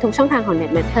หลังได้ทุกช่องทางของ The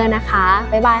Matter นะคะ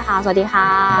บ๊ายบายค่ะสวัสดีค่ะ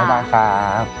บ๊ายบายครั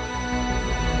บ